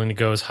 and I'm willing to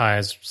go as high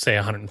as, say,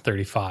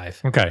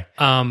 135. Okay.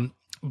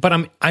 But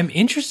I'm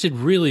interested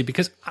really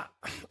because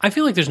I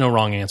feel like there's no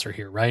wrong answer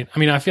here, right? I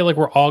mean, I feel like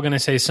we're all going to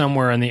say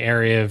somewhere in the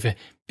area of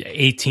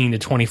 $18 to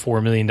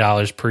 $24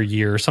 million per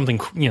year,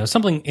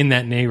 something in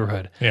that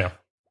neighborhood. Yeah.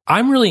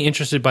 I'm really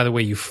interested by the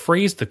way you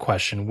phrased the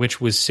question,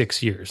 which was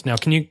 6 years. Now,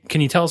 can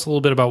you tell us a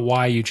little bit about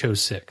why you chose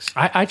 6?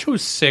 I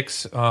chose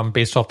 6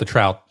 based off the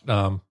Trout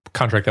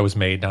contract that was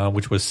made,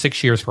 which was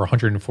 6 years for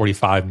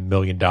 $145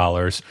 million.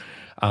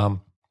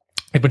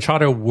 If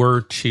Machado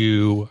were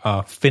to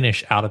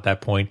finish out at that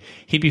point,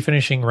 he'd be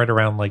finishing right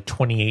around like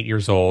 28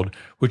 years old,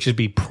 which would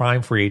be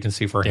prime free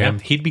agency for him.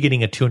 Yeah. He'd be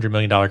getting a $200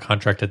 million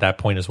contract at that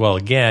point as well.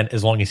 Again,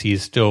 as long as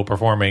he's still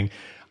performing.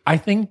 I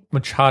think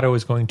Machado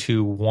is going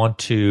to want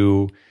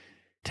to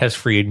test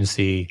free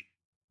agency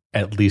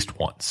at least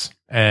once.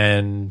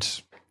 And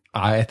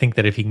I think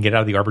that if he can get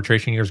out of the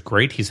arbitration years,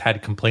 great. He's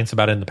had complaints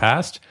about it in the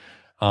past.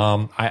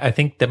 I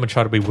think that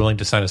Machado would be willing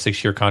to sign a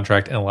 6-year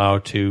contract and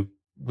allowed to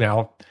go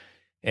out.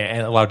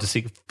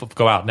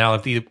 Now,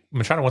 if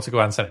Machado wants to go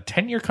out and sign a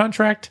 10-year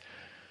contract,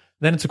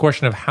 then it's a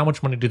question of how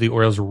much money do the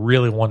Orioles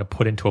really want to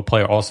put into a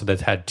player also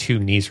that's had 2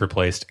 knees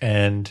replaced.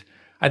 And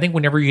I think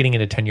whenever you're getting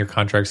into 10-year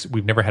contracts,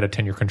 we've never had a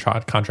 10-year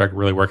contract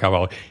really work out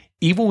well.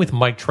 Even with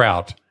Mike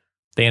Trout,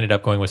 they ended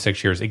up going with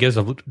 6 years. It gives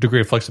a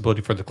degree of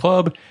flexibility for the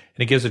club,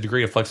 and it gives a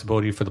degree of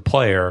flexibility for the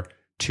player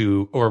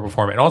to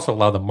overperform, and also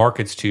allow the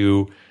markets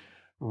to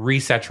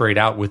resaturate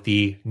out with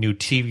the new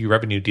TV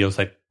revenue deals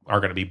that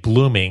are going to be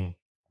blooming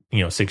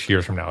 6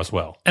 years from now as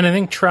well. And I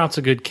think Trout's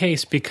a good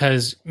case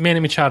because Manny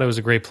Machado is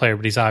a great player,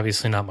 but he's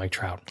obviously not Mike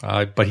Trout.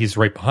 But he's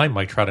right behind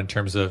Mike Trout in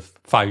terms of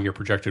 5-year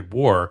projected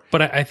WAR.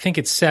 But I think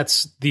it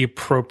sets the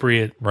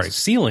appropriate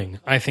ceiling,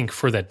 I think,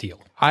 for that deal.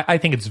 I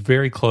think it's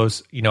very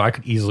close. I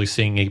could easily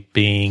see it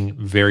being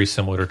very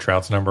similar to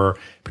Trout's number,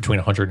 between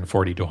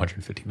 140 to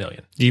 150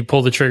 million. Do you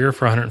pull the trigger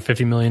for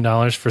 $150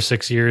 million for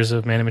 6 years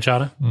of Manny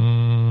Machado?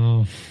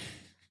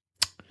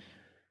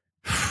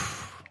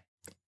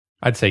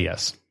 I'd say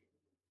yes.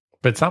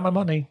 But it's not my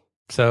money,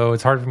 so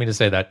it's hard for me to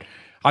say that.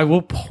 I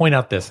will point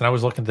out this, and I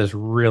was looking at this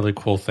really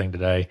cool thing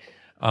today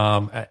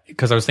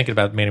because I was thinking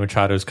about Manny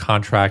Machado's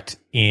contract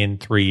in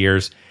 3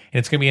 years, and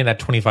it's going to be in that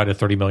 $25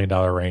 to $30 million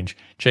range.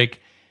 Jake,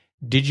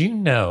 did you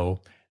know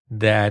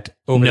that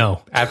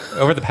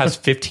over the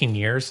past 15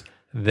 years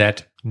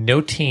that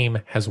no team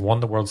has won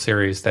the World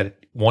Series that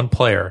one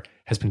player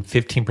has been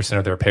 15%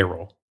 of their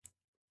payroll?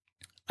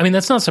 I mean,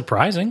 that's not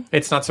surprising.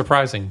 It's not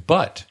surprising,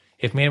 but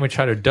if Manny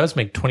Machado does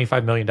make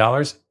 $25 million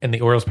and the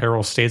Orioles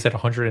payroll stays at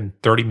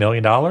 $130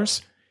 million,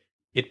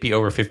 it'd be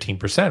over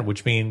 15%,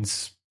 which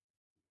means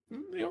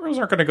the Orioles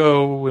aren't going to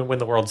go and win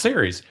the World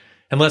Series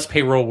unless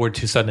payroll were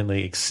to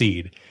suddenly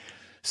exceed.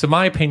 So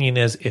my opinion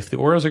is if the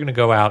Orioles are going to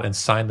go out and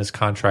sign this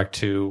contract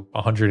to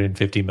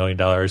 $150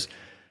 million,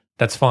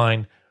 that's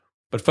fine.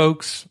 But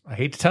folks, I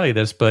hate to tell you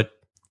this, but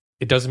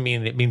it doesn't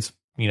mean, it means,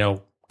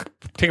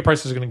 ticket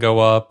prices are going to go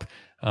up.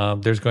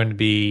 There's going to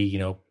be,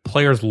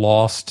 players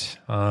lost.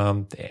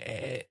 And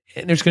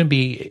there's going to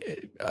be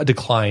a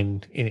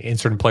decline in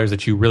certain players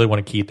that you really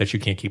want to keep that you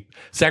can't keep.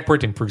 Zach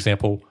Britton, for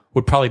example,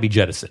 would probably be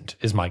jettisoned,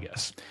 is my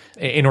guess,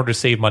 in order to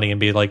save money and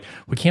be like,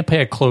 we can't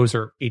pay a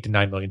closer $8 to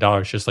 $9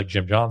 million, just like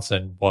Jim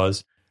Johnson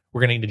was.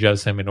 We're going to need to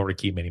jettison him in order to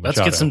keep Manny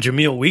Machado. Let's get some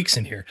Jameel Weeks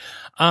in here.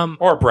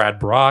 Or Brad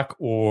Brock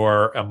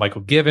or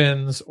Michael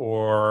Givens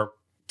or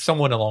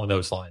someone along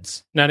those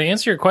lines. Now, to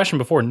answer your question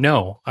before,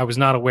 no, I was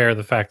not aware of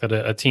the fact that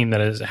a team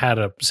that has had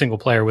a single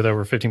player with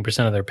over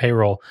 15% of their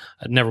payroll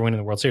never winning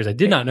the World Series. I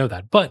did not know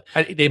that, but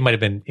it might have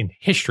been in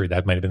history.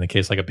 That might have been the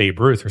case, like a Babe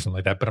Ruth or something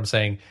like that. But I'm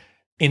saying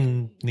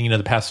in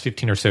the past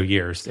 15 or so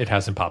years, it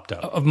hasn't popped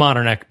up of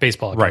modern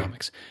baseball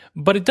economics.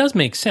 Right. But it does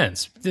make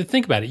sense.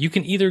 Think about it. You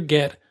can either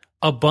get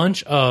a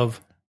bunch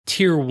of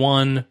tier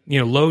 1,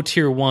 low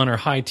tier 1 or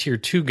high tier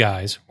 2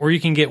 guys, or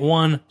you can get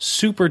one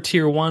super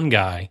tier 1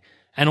 guy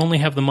and only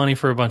have the money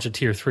for a bunch of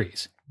tier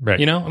 3s.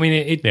 Right. I mean,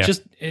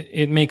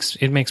 it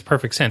makes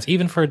perfect sense,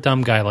 even for a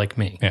dumb guy like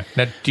me. Yeah.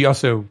 Now, do you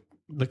also,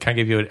 can I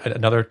give you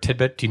another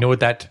tidbit? Do you know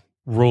what that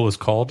rule is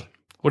called?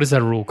 What is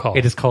that rule called?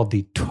 It is called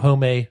the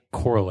Tomei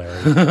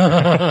corollary.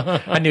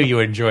 I knew you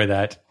would enjoy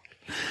that.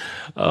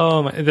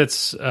 Oh,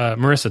 that's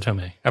Marissa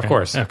Tomei. Of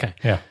course. Okay.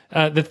 Yeah.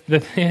 The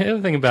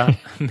other thing about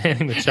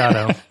Manny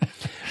Machado,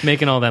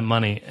 making all that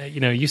money.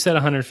 You said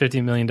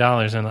 $150 million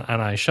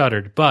and I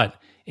shuddered, but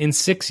in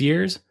 6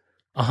 years,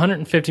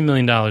 $150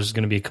 million is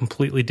going to be a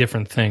completely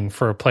different thing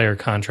for a player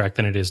contract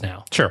than it is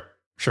now. Sure.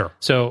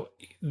 So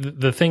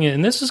the thing,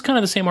 and this is kind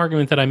of the same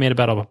argument that I made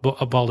about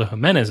Ubaldo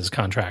Jimenez's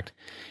contract,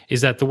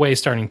 is that the way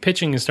starting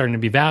pitching is starting to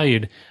be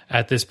valued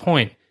at this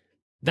point,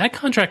 that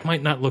contract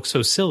might not look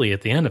so silly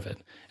at the end of it.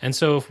 And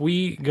so if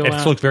we go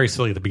out... It looked very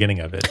silly at the beginning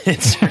of it.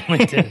 It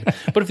certainly did.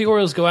 But if the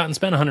Orioles go out and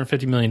spend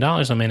 $150 million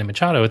on Manny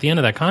Machado, at the end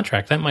of that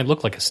contract, that might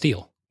look like a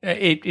steal.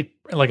 It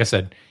like I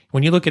said,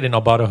 when you look at an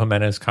Ubaldo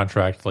Jimenez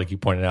contract, like you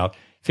pointed out,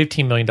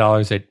 $15 million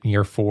at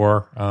year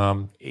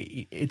 4,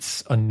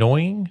 it's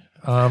annoying.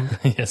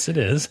 Yes, it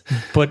is.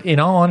 But in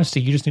all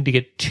honesty, you just need to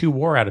get 2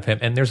 WAR out of him.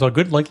 And there's a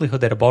good likelihood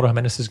that Ubaldo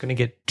Jimenez is going to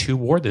get 2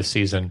 WAR this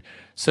season.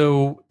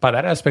 So by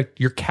that aspect,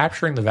 you're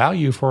capturing the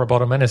value for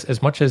Ubaldo Jimenez.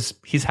 As much as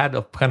he's had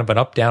a kind of an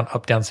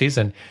up-down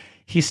season,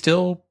 he's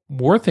still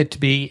worth it to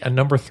be a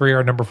number 3 or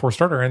a number 4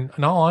 starter. And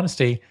in all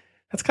honesty,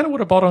 that's kind of what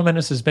Ubaldo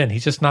Jimenez has been.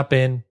 He's just not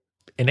been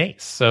an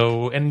ace.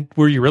 So, and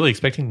were you really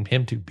expecting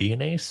him to be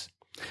an ace?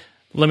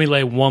 Let me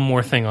lay one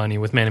more thing on you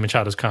with Manny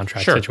Machado's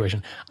contract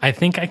situation. I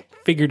think I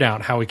figured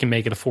out how we can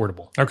make it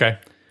affordable. Okay.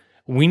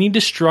 We need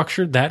to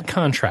structure that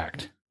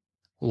contract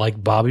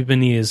like Bobby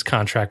Bonilla's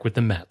contract with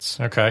the Mets.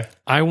 Okay.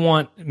 I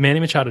want Manny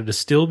Machado to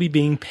still be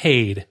being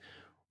paid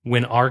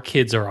when our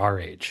kids are our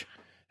age.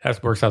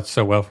 That works out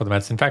so well for the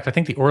Mets. In fact, I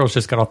think the Orioles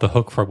just got off the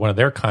hook for one of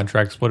their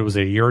contracts. What was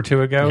it, a year or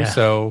 2 ago? Yeah.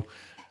 So,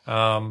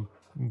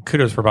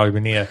 kudos for Bobby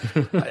Bonilla.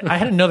 I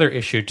had another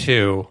issue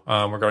too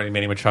regarding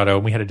Manny Machado.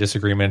 We had a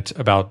disagreement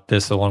about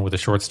this along with the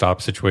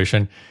shortstop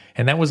situation,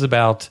 and that was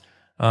about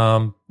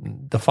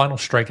the final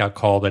strikeout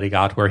call that he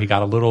got, where he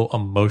got a little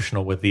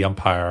emotional with the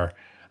umpire.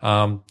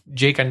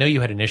 Jake, I know you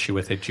had an issue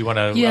with it. Do you want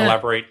to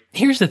elaborate?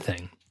 Here's the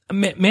thing.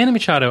 Manny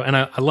Machado, and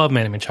I love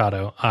Manny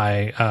Machado.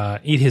 I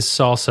eat his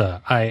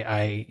salsa.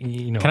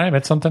 Can I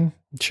admit something?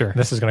 Sure.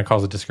 This is going to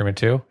cause a disagreement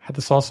too. Had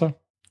the salsa?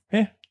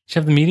 Yeah. Did you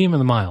have the medium or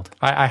the mild?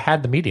 I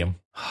had the medium.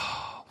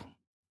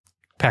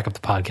 Pack up the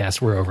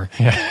podcast. We're over.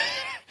 Yeah.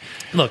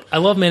 Look, I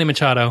love Manny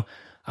Machado.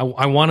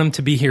 I want him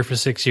to be here for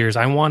 6 years.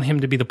 I want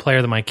him to be the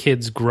player that my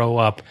kids grow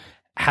up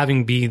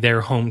having be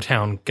their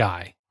hometown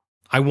guy.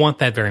 I want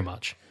that very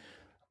much.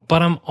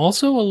 But I'm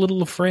also a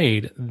little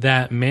afraid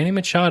that Manny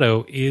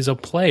Machado is a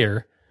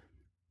player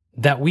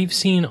that we've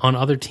seen on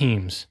other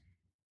teams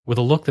with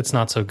a look that's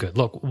not so good.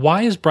 Look,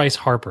 why is Bryce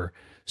Harper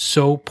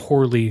so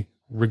poorly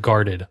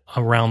regarded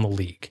around the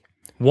league?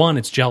 One,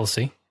 it's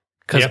jealousy,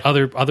 because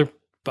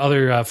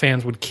other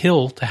fans would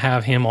kill to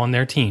have him on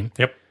their team.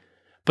 Yep.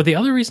 But the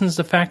other reason is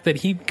the fact that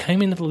he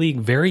came into the league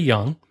very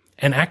young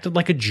and acted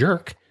like a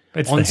jerk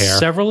on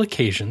several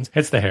occasions.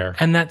 It's the hair.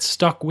 And that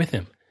stuck with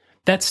him.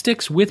 That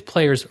sticks with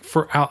players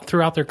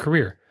throughout their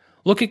career.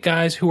 Look at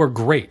guys who are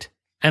great.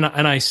 And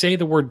I say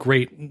the word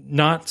great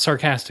not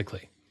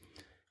sarcastically.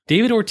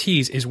 David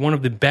Ortiz is one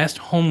of the best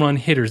home run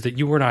hitters that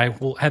you and I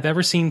will have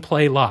ever seen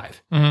play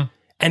live. Mm-hmm.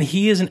 And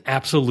he is an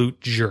absolute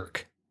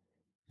jerk.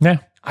 Yeah.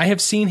 I have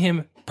seen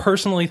him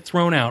personally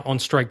thrown out on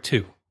strike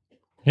 2.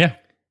 Yeah.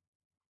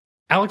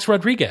 Alex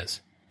Rodriguez,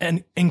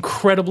 an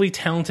incredibly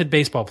talented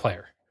baseball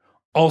player.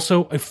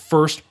 Also a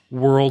first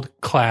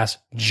world-class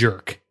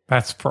jerk.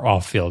 That's for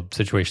off-field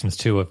situations,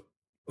 too, of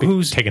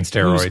who's taking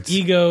steroids. Whose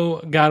ego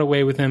got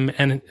away with him,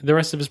 and the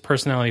rest of his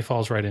personality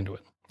falls right into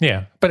it.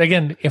 Yeah. But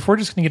again, if we're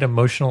just going to get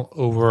emotional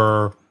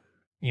over,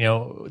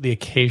 the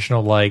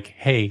occasional,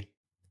 hey,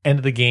 end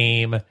of the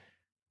game,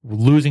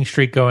 losing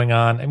streak going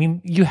on, I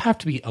mean, you have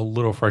to be a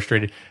little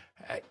frustrated.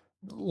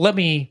 Let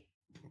me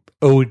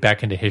ode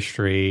back into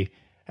history,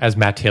 as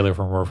Matt Taylor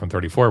from Roar from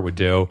 34 would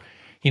do.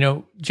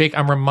 Jake,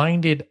 I'm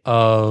reminded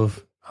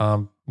of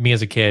me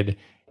as a kid,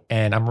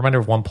 and I'm reminded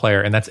of one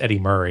player, and that's Eddie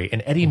Murray.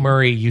 And Eddie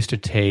Murray used to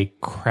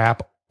take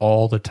crap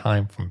all the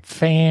time from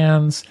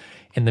fans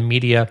and the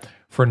media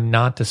for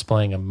not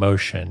displaying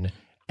emotion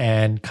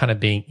and kind of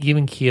being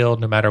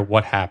even-keeled no matter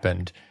what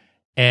happened.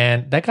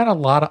 And that got on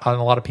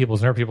a lot of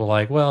people's nerve. People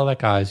like, well, that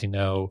guy's,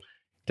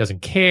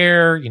 doesn't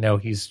care,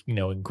 he's,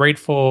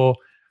 ungrateful.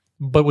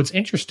 But what's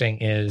interesting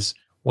is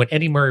when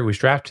Eddie Murray was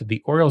drafted,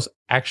 the Orioles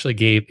actually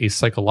gave a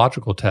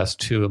psychological test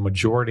to a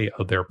majority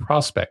of their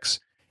prospects.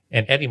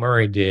 And Eddie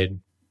Murray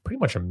did pretty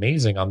much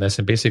amazing on this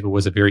and basically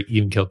was a very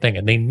even-keeled thing.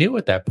 And they knew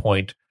at that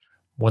point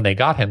when they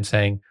got him,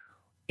 saying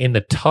in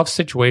the tough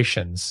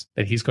situations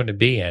that he's going to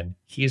be in,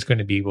 he's going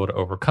to be able to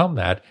overcome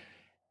that.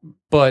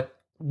 But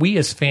we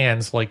as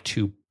fans like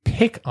to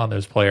pick on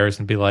those players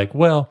and be like,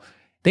 well,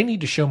 they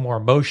need to show more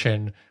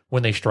emotion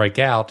when they strike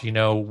out.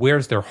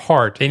 Where's their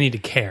heart? They need to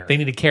care.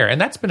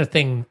 And that's been a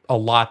thing a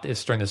lot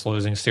during this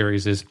losing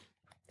series is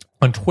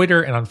on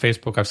Twitter and on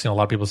Facebook. I've seen a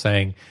lot of people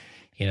saying,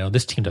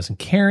 this team doesn't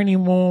care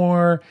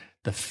anymore.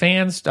 The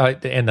fans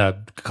and the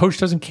coach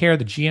doesn't care.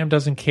 The GM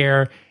doesn't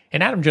care.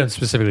 And Adam Jones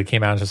specifically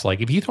came out and just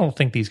like, if you don't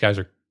think these guys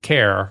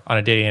care on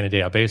a day in and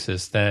day out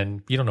basis,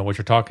 then you don't know what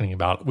you're talking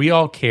about. We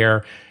all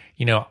care.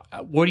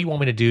 What do you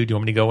want me to do? Do you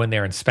want me to go in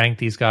there and spank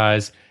these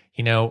guys?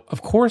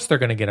 Of course they're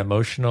going to get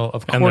emotional.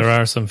 Of course. And there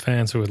are some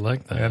fans who would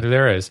like that. Yeah,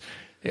 there is.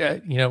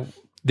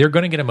 they're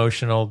going to get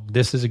emotional.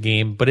 This is a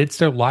game, but it's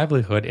their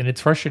livelihood, and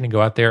it's frustrating to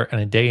go out there on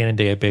a day in and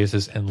day out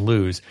basis and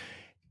lose.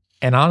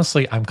 And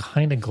honestly, I'm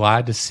kind of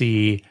glad to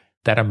see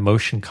that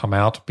emotion come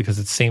out because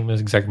it's the same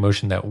exact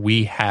emotion that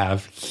we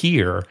have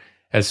here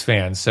as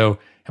fans. So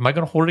am I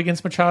going to hold it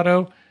against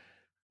Machado?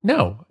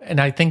 No. And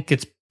I think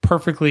it's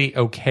perfectly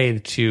okay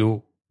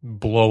to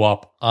blow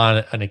up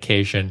on an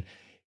occasion.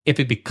 If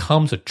it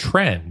becomes a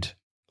trend,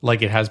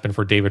 like it has been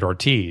for David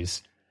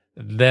Ortiz,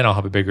 then I'll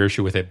have a bigger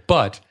issue with it.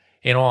 But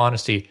in all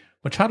honesty,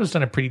 Machado's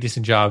done a pretty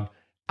decent job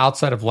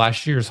outside of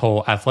last year's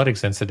whole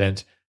athletics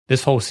incident.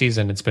 This whole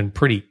season, it's been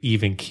pretty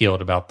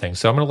even-keeled about things.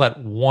 So I'm going to let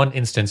one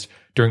instance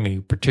during a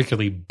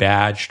particularly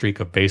bad streak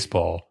of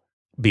baseball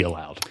be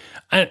allowed.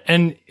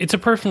 And it's a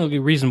perfectly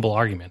reasonable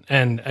argument.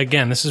 And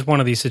again, this is one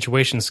of these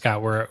situations,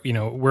 Scott, where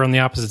we're on the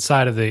opposite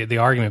side of the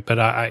argument.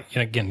 But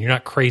again, you're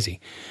not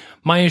crazy.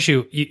 My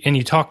issue, and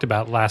you talked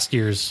about last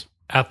year's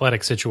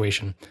athletic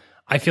situation,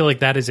 I feel like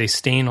that is a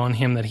stain on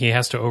him that he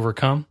has to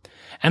overcome.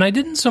 And I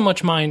didn't so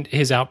much mind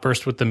his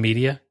outburst with the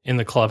media in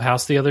the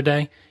clubhouse the other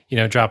day,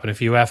 dropping a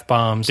few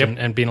F-bombs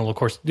and being a little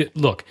coarse.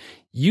 Look,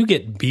 you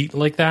get beat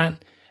like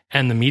that,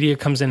 and the media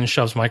comes in and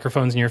shoves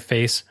microphones in your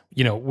face,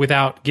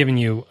 without giving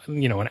you,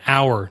 an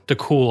hour to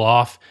cool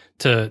off,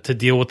 to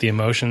deal with the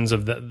emotions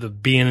of the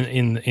being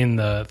in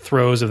the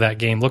throes of that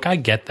game. Look, I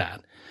get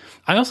that.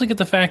 I also get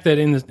the fact that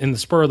in the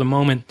spur of the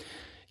moment,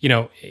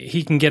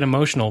 he can get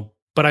emotional.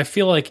 But I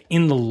feel like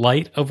in the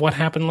light of what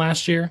happened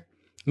last year,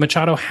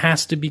 Machado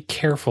has to be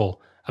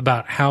careful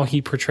about how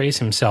he portrays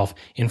himself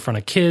in front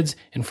of kids,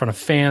 in front of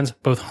fans,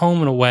 both home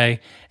and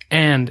away.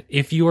 And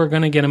if you are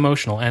going to get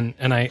emotional, and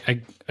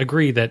I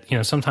agree that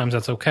sometimes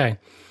that's okay,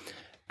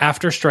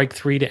 after strike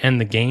 3 to end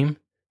the game,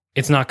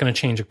 it's not going to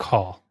change a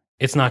call.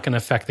 It's not going to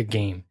affect the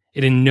game.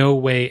 It in no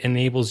way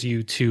enables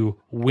you to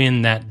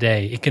win that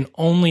day. It can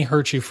only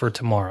hurt you for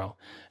tomorrow.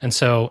 And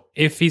so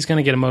if he's going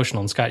to get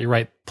emotional, and Scott, you're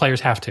right, players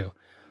have to,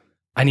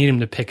 I need him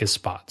to pick his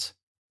spots.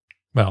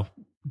 Well,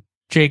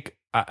 Jake,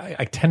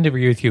 I tend to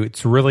agree with you.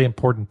 It's really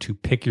important to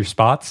pick your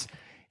spots.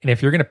 And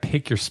if you're going to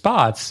pick your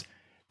spots,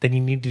 then you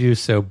need to do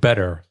so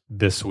better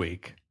this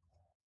week.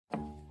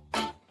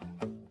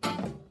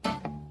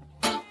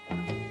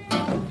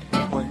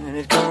 When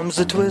it comes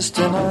to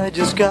twisting, I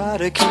just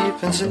gotta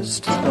keep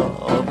insisting.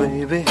 Oh,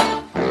 baby,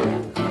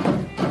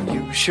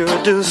 you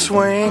sure do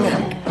swing.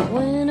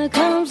 When it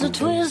comes to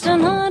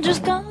twisting, I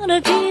just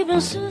gotta keep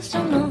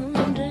insisting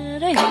on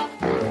daddy.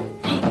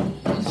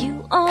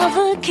 You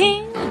are the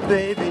king.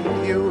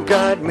 Baby, you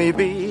got me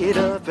beat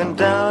up and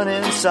down,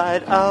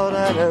 inside out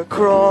and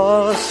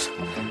across.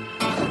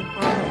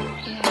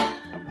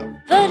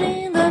 But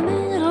in the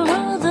middle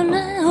of the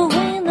night,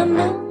 when the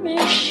moon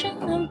is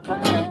shining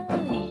bright,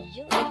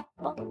 you're the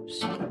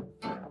boss.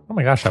 Oh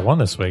my gosh, I won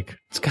this week.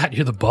 Scott,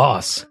 you're the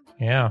boss.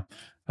 Yeah.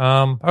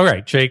 All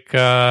right, Jake.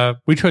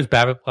 We chose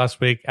BABIP last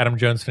week. Adam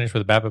Jones finished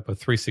with a BABIP of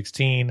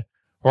 316.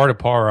 Eduardo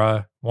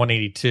Parra,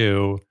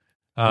 182.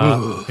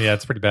 Yeah,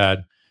 it's pretty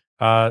bad.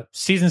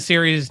 Season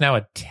series now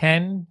at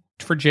 10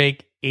 for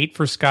Jake, 8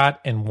 for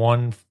Scott, and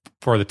 1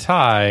 for the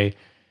tie.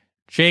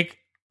 Jake,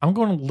 I'm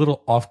going a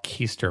little off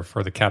keister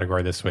for the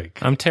category this week.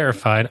 I'm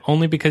terrified,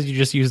 only because you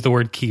just used the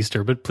word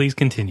keister, but please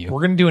continue.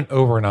 We're going to do an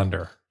over and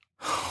under.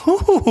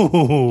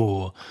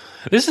 Ooh,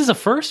 this is a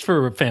first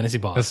for Fantasy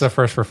Boss. This is a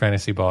first for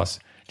Fantasy Boss.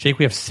 Jake,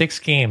 we have 6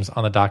 games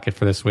on the docket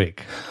for this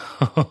week.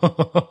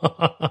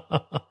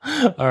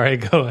 All right,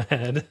 go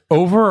ahead.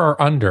 Over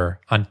or under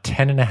on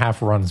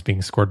 10.5 runs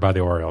being scored by the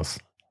Orioles?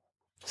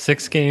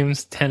 6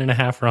 games,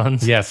 10.5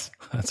 runs? Yes.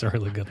 That's a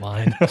really good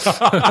line.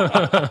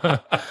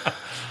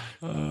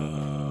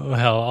 Oh,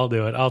 hell, I'll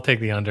do it. I'll take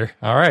the under.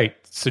 All right.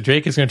 So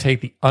Jake is going to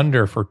take the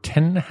under for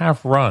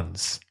 10.5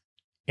 runs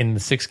in the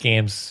 6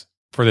 games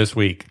for this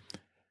week.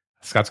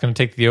 Scott's going to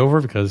take the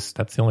over because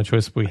that's the only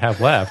choice we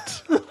have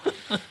left.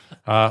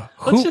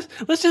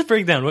 Let's just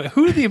break down.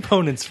 Who are the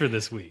opponents for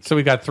this week? So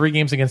we got 3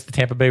 games against the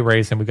Tampa Bay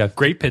Rays, and we got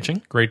Great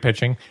pitching,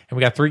 and we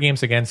got 3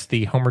 games against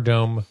the Homer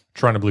Dome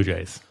Toronto Blue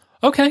Jays.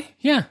 Okay,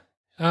 yeah.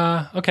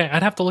 Okay,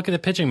 I'd have to look at the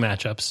pitching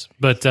matchups,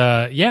 but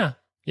yeah,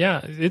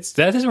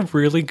 that is a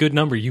really good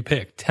number you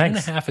picked.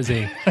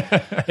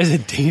 10.5 is a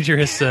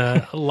dangerous.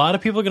 A lot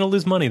of people are going to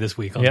lose money this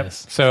week on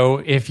this. So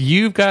if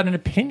you've got an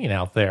opinion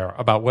out there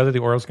about whether the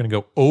Orioles are going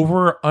to go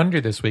over or under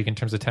this week in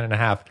terms of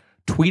 10.5,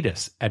 tweet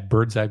us at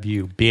Bird's Eye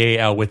View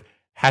BAL with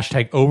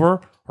hashtag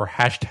over or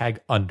hashtag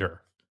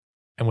under.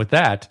 And with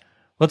that,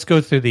 let's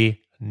go through the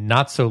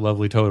not so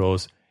lovely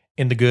totals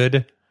in the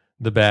good,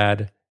 the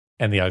bad,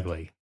 and the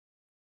ugly.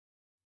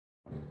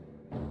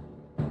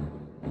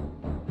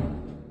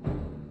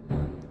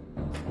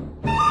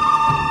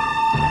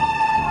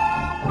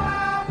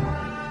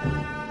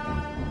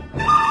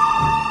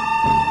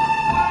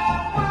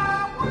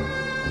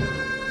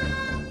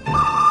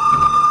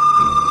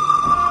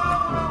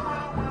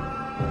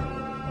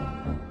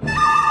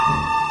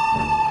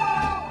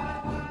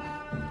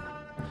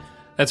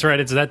 That's right.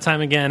 It's that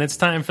time again. It's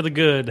time for the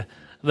good,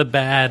 the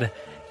bad,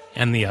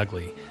 and the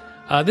ugly.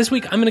 This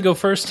week, I'm going to go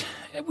first,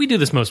 we do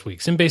this most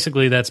weeks, and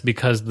basically that's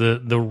because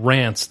the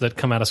rants that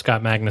come out of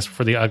Scott Magnus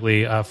for the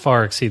ugly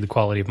far exceed the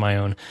quality of my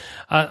own.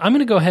 I'm going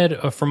to go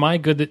ahead for my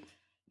good.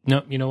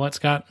 No, you know what,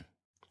 Scott?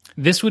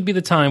 This would be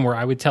the time where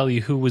I would tell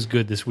you who was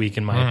good this week,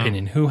 in my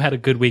opinion, who had a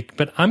good week,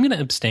 but I'm going to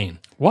abstain.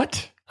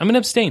 What? I'm going to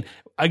abstain.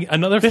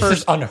 This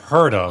is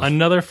unheard of.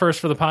 Another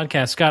first for the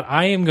podcast. Scott,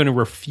 I am going to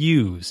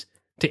refuse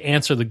to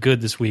answer the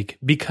good this week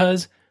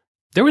because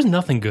there was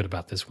nothing good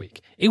about this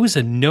week. It was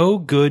a no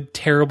good,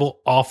 terrible,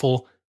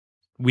 awful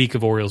week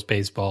of Orioles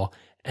baseball,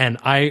 and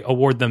I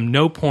award them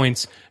no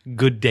points.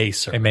 Good day,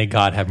 sir. And may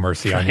God have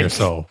mercy on your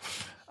soul.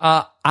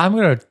 I'm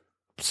going to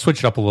switch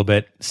it up a little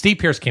bit. Steve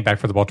Pearce came back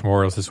for the Baltimore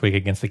Orioles this week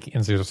against the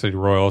Kansas City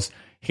Royals.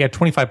 He had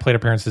 25 plate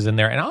appearances in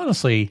there, and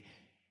honestly,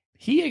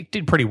 he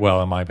did pretty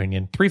well, in my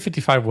opinion.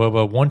 355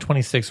 WOBA,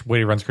 126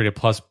 weighted runs created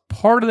plus.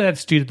 Part of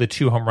that's due to the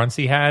 2 home runs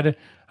he had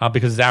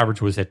because his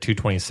average was at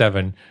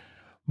 227.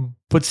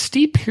 But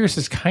Steve Pearce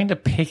is kind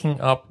of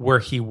picking up where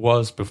he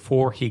was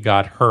before he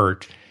got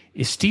hurt.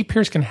 If Steve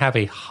Pearce can have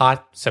a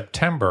hot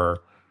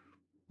September,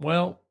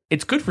 well,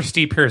 it's good for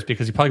Steve Pearce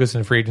because he probably goes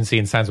into free agency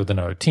and signs with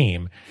another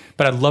team.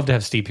 But I'd love to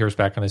have Steve Pearce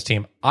back on this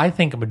team. I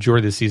think a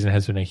majority of the season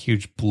has been a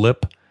huge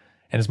blip.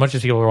 And as much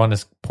as people are on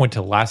this point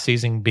to last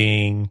season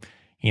being,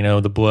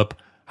 the blip,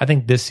 I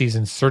think this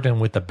season, certain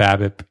with the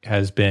BABIP,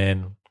 has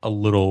been a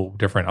little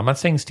different. I'm not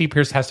saying Steve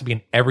Pearce has to be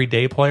an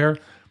everyday player,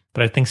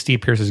 but I think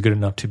Steve Pearce is good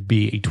enough to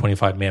be a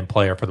 25-man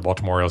player for the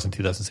Baltimore Orioles in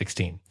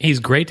 2016. He's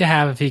great to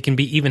have if he can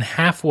be even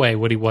halfway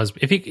what he was.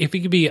 If he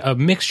could be a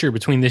mixture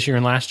between this year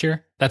and last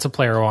year, that's a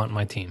player I want on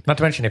my team. Not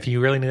to mention, if you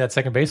really need that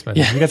second baseman,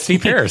 you got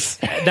Steve Pearce.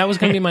 That was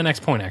going to be my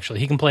next point, actually.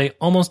 He can play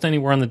almost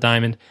anywhere on the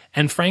diamond.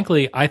 And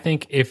frankly, I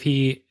think if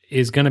he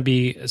is going to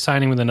be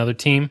signing with another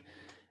team,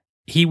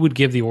 he would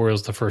give the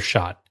Orioles the first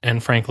shot.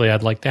 And frankly,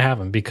 I'd like to have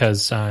him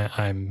because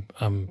I'm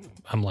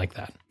like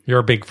that. You're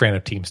a big fan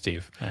of Team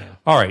Steve.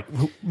 All right.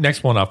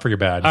 Next one up for your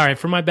bad. All right.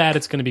 For my bad,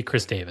 it's going to be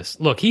Chris Davis.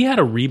 Look, he had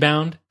a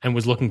rebound and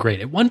was looking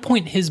great. At one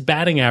point, his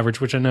batting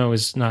average, which I know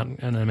is not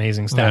an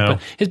amazing stat,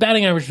 but his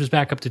batting average was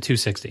back up to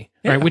 260,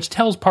 right? Which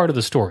tells part of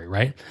the story,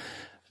 right?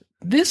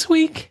 This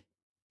week,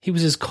 he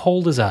was as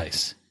cold as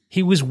ice.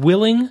 He was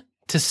willing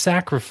to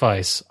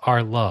sacrifice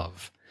our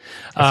love.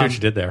 I see what you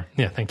did there.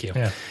 Yeah, thank you.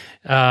 Yeah.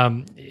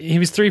 He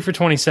was 3 for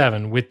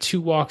 27 with 2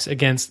 walks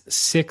against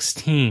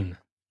 16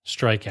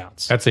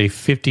 strikeouts. That's a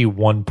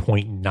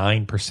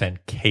 51.9%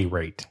 K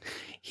rate.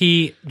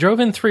 He drove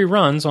in 3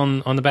 runs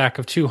on the back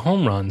of 2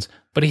 home runs,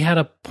 but he had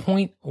a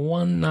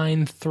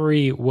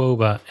 .193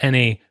 WOBA and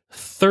a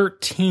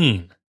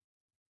 13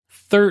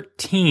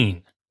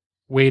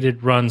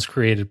 weighted runs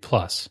created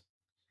plus.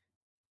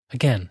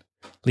 Again,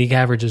 league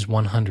average is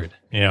 100.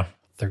 Yeah.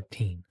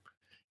 13.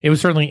 It was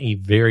certainly a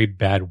very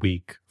bad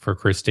week for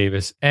Chris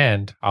Davis.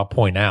 And I'll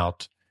point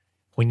out,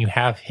 when you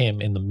have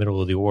him in the middle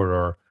of the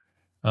order,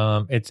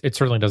 it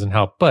certainly doesn't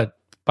help. But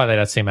by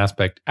that same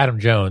aspect, Adam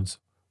Jones,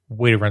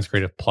 weighted runs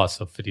created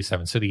plus of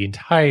 57. So the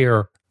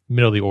entire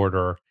middle of the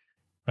order,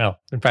 well,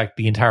 in fact,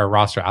 the entire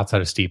roster outside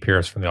of Steve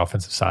Pearce from the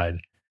offensive side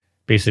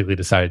basically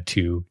decided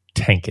to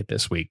tank it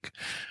this week.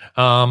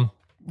 Going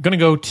to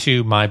go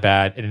to my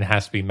bad, and it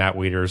has to be Matt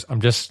Wieters.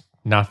 I'm just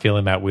not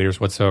feeling Matt Wieters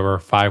whatsoever.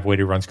 5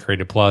 weighted runs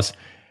created plus.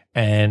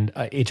 And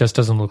it just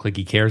doesn't look like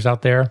he cares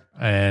out there.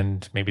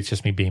 And maybe it's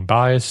just me being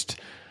biased.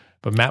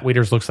 But Matt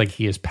Wieters looks like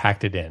he has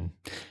packed it in.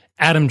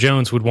 Adam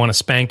Jones would want to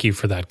spank you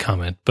for that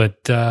comment.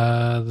 But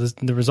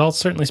the results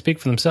certainly speak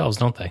for themselves,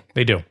 don't they?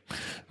 They do.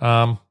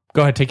 Go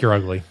ahead, take your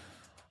ugly.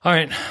 All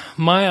right.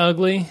 My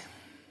ugly.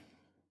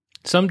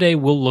 Someday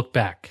we'll look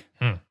back.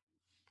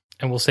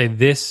 And we'll say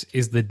this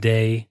is the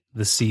day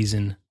the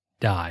season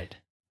died.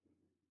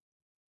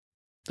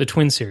 The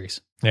Twin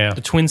Series. Yeah.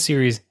 The Twin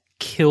Series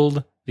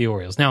killed the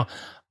Orioles. Now,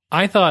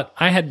 I thought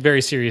I had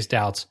very serious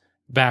doubts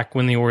back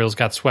when the Orioles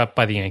got swept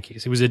by the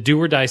Yankees. It was a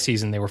do or die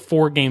season. They were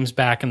 4 games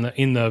back in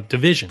the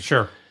division.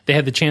 Sure. They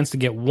had the chance to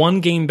get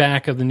 1 game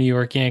back of the New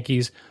York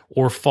Yankees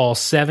or fall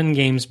 7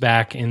 games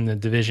back in the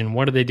division.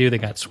 What did they do? They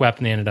got swept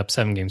and they ended up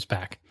 7 games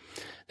back.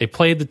 They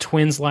played the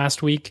Twins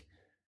last week.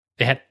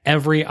 They had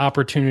every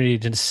opportunity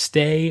to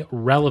stay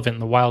relevant in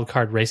the wild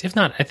card race. If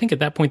not, I think at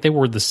that point they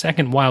were the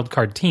second wild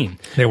card team.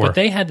 They were. But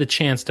they had the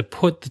chance to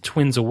put the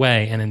Twins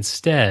away, and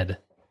instead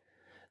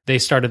they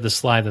started the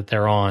slide that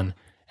they're on,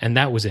 and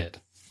that was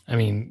it. I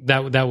mean,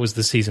 that was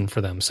the season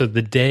for them. So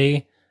the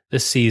day the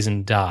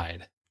season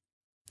died,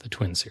 the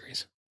Twin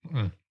Series.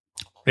 Yeah,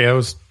 it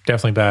was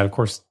definitely bad. Of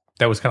course,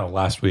 that was kind of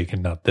last week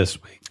and not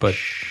this week, but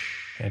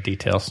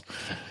details.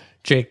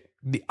 Jake,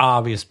 the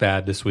obvious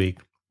bad this week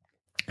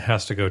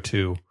has to go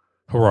to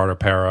Gerardo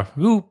Parra,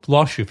 who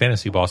lost you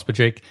fantasy boss, but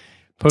Jake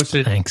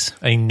posted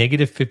a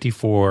negative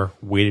 54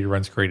 weighted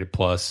runs created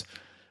plus.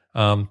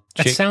 That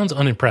sounds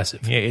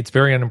unimpressive. Yeah, it's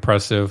very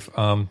unimpressive.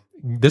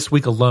 This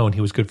week alone,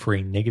 he was good for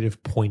a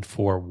negative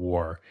 0.4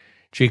 WAR.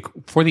 Jake,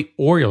 for the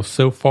Orioles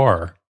so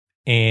far,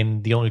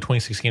 in the only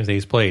 26 games that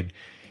he's played,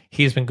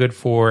 he has been good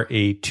for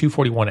a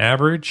 241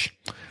 average,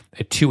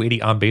 a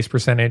 280 on base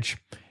percentage,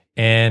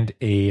 and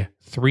a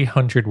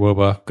 300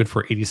 WOBA, good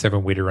for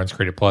 87 weighted runs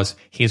created plus.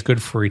 He is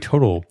good for a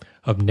total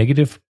of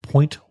negative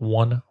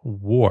 0.1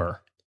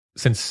 WAR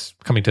since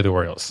coming to the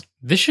Orioles.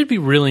 This should be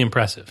really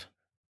impressive.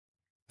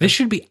 This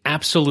should be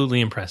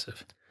absolutely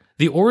impressive.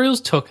 The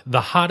Orioles took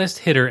the hottest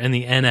hitter in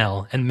the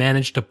NL and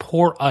managed to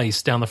pour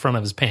ice down the front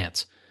of his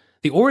pants.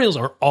 The Orioles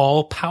are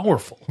all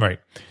powerful. Right.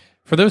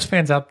 For those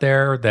fans out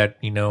there that,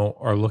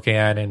 are looking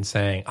at it and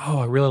saying, oh,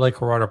 I really like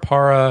Gerardo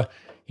Parra,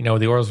 the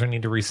Orioles don't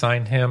need to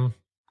re-sign him.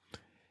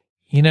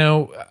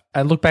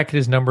 I look back at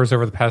his numbers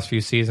over the past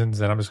few seasons,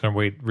 and I'm just going to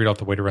read off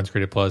the weighted runs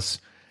created plus.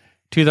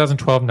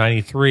 2012,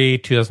 93,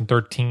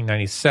 2013,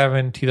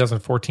 97,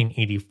 2014,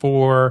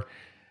 84.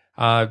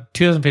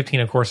 2015,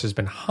 of course, has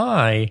been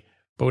high,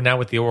 but now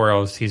with the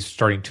Orioles, he's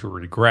starting to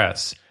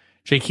regress.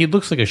 Jake, he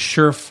looks like a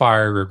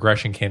surefire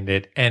regression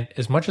candidate, and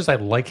as much as I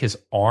like his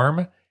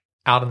arm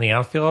out in the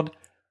outfield,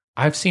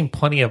 I've seen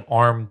plenty of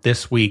arm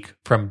this week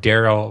from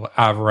Daryl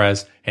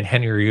Alvarez and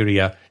Henry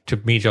Urrutia to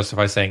me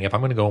justify saying, if I'm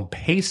going to go and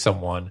pay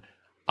someone,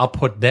 I'll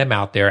put them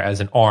out there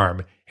as an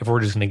arm if we're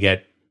just going to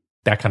get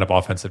that kind of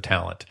offensive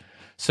talent.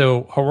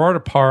 So Gerardo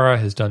Parra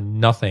has done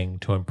nothing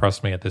to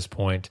impress me at this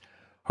point.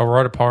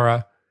 Gerardo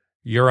Parra,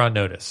 you're on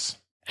notice.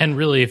 And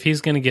really, if he's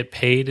going to get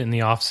paid in the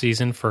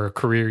offseason for a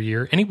career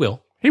year, and he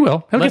will. He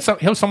will.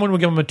 Someone will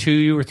give him a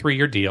 2 or 3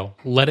 year deal.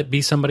 Let it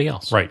be somebody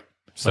else. Right.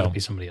 Let it be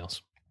somebody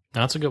else.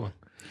 That's a good one.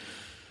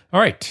 All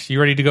right. You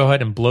ready to go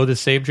ahead and blow the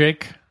save,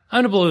 Jake?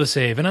 I'm gonna blow the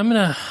save, and I'm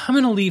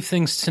gonna leave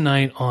things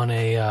tonight on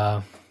a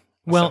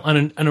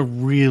on a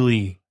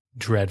really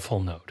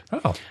dreadful note.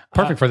 Oh,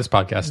 perfect for this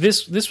podcast.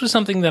 This was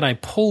something that I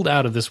pulled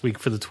out of this week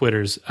for the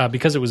Twitters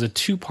because it was a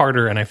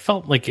two-parter, and I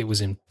felt like it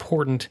was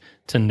important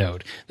to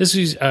note. This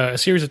is a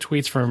series of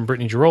tweets from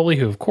Brittany Giroli,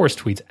 who of course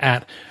tweets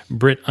at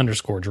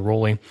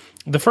Brit_Giroli.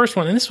 The first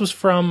one, and this was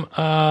from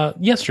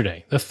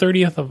yesterday, the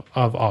 30th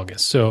of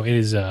August. So it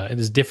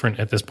is different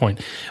at this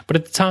point. But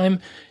at the time,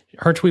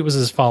 her tweet was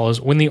as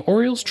follows: when the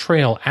Orioles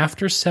trail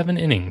after 7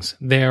 innings,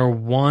 they are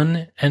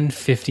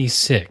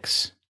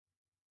 1-56.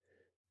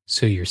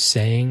 So you're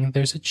saying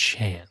there's a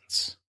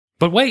chance.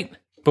 But wait.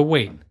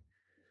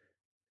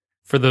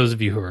 For those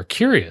of you who are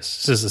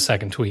curious, this is the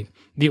second tweet.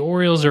 The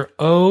Orioles are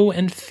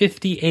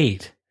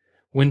 0-58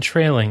 when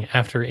trailing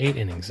after 8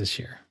 innings this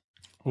year.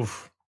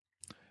 Oof.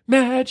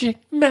 Magic,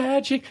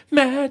 magic,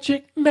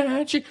 magic,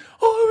 magic.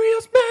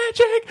 Orioles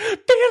magic. Feel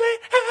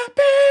it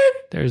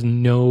happen. There's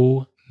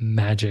no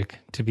magic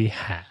to be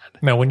had.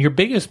 Now, when your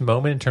biggest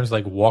moment in terms of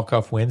like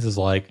walk-off wins is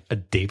like a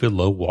David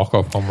Lowe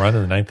walk-off home run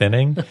in the 9th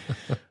inning,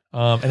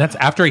 and that's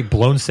after a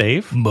blown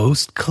save.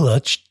 Most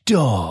clutch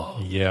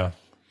dog. Yeah.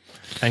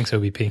 Thanks,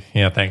 OBP.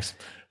 Yeah, thanks.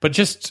 But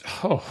just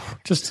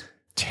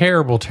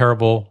terrible,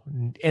 terrible.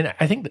 And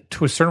I think that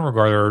to a certain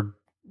regard,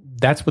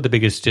 that's what the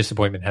biggest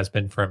disappointment has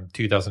been from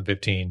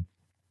 2015.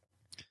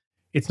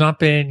 It's not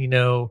been,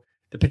 the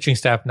pitching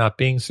staff not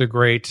being so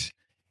great.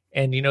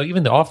 And,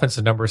 even the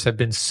offensive numbers have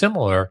been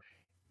similar.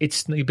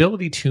 It's the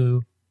ability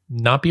to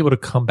not be able to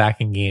come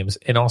back in games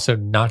and also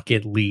not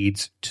get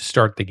leads to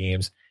start the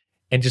games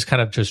and just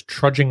kind of just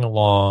trudging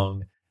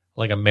along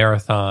like a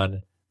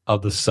marathon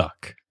of the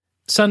suck.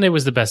 Sunday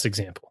was the best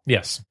example.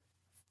 Yes.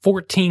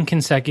 14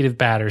 consecutive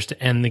batters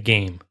to end the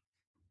game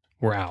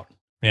were out.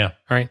 Yeah.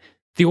 All right.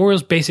 The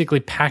Orioles basically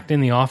packed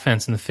in the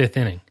offense in the 5th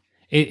inning.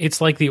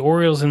 It's like the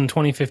Orioles in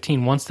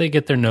 2015. Once they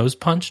get their nose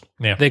punched,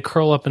 they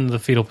curl up into the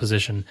fetal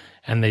position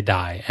and they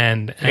die.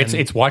 And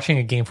it's watching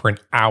a game for an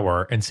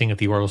hour and seeing if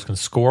the Orioles can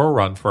score a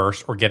run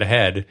first or get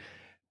ahead.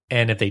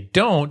 And if they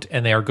don't,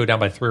 and they go down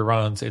by 3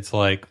 runs, it's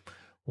like,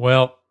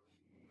 well,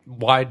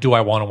 why do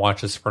I want to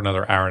watch this for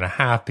another hour and a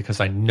half? Because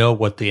I know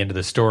what the end of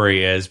the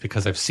story is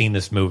because I've seen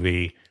this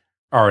movie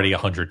already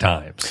 100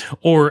 times.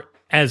 Or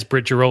as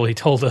Britt Giroli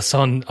told us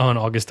on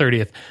August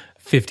 30th,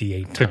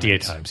 58 times.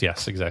 58 times,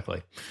 yes,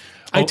 exactly.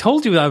 I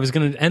told you I was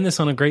going to end this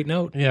on a great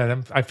note.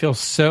 Yeah, I feel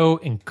so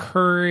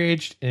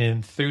encouraged and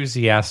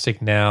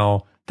enthusiastic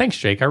now. Thanks,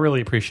 Jake. I really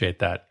appreciate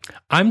that.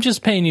 I'm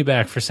just paying you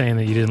back for saying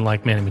that you didn't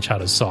like Manny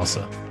Machado's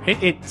salsa.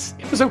 It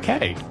was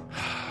okay.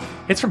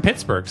 It's from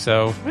Pittsburgh,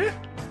 so...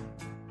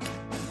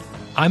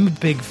 I'm a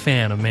big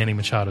fan of Manny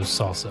Machado's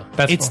salsa.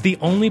 It's the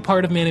only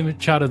part of Manny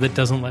Machado that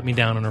doesn't let me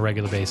down on a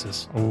regular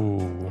basis.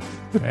 Ooh.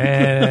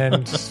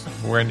 And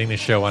we're ending the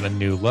show on a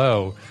new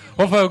low.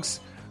 Well, folks,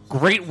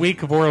 great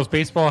week of Orioles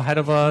baseball ahead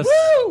of us.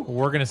 Woo!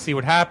 We're going to see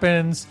what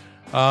happens.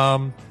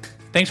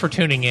 Thanks for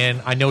tuning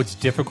in. I know it's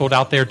difficult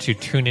out there to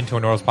tune into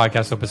an Orioles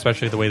podcast,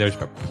 especially the way they're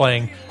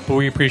playing, but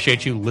we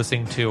appreciate you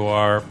listening to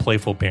our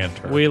playful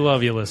banter. We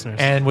love you, listeners.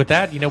 And with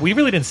that, we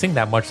really didn't sing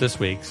that much this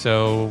week,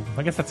 so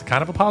I guess that's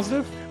kind of a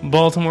positive.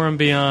 Baltimore and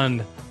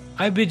beyond,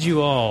 I bid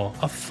you all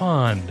a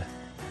fond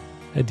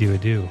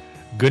adieu.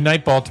 Good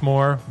night,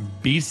 Baltimore.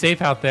 Be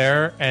safe out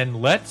there,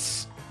 and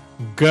let's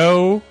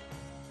go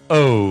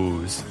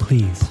O's.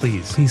 Please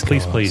win.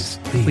 Please.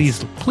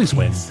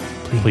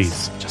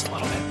 Just a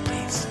little bit.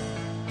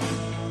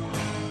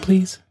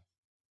 Please.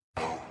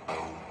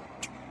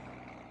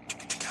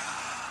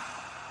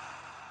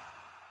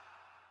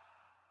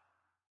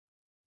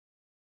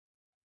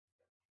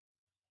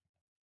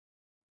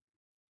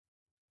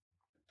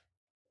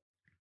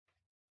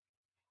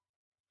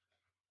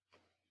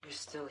 You're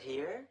still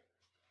here?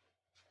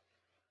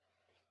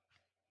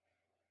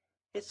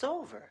 It's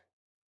over.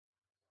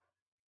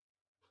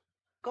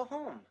 Go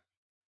home.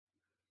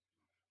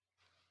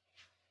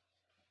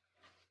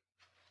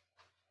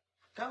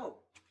 Go.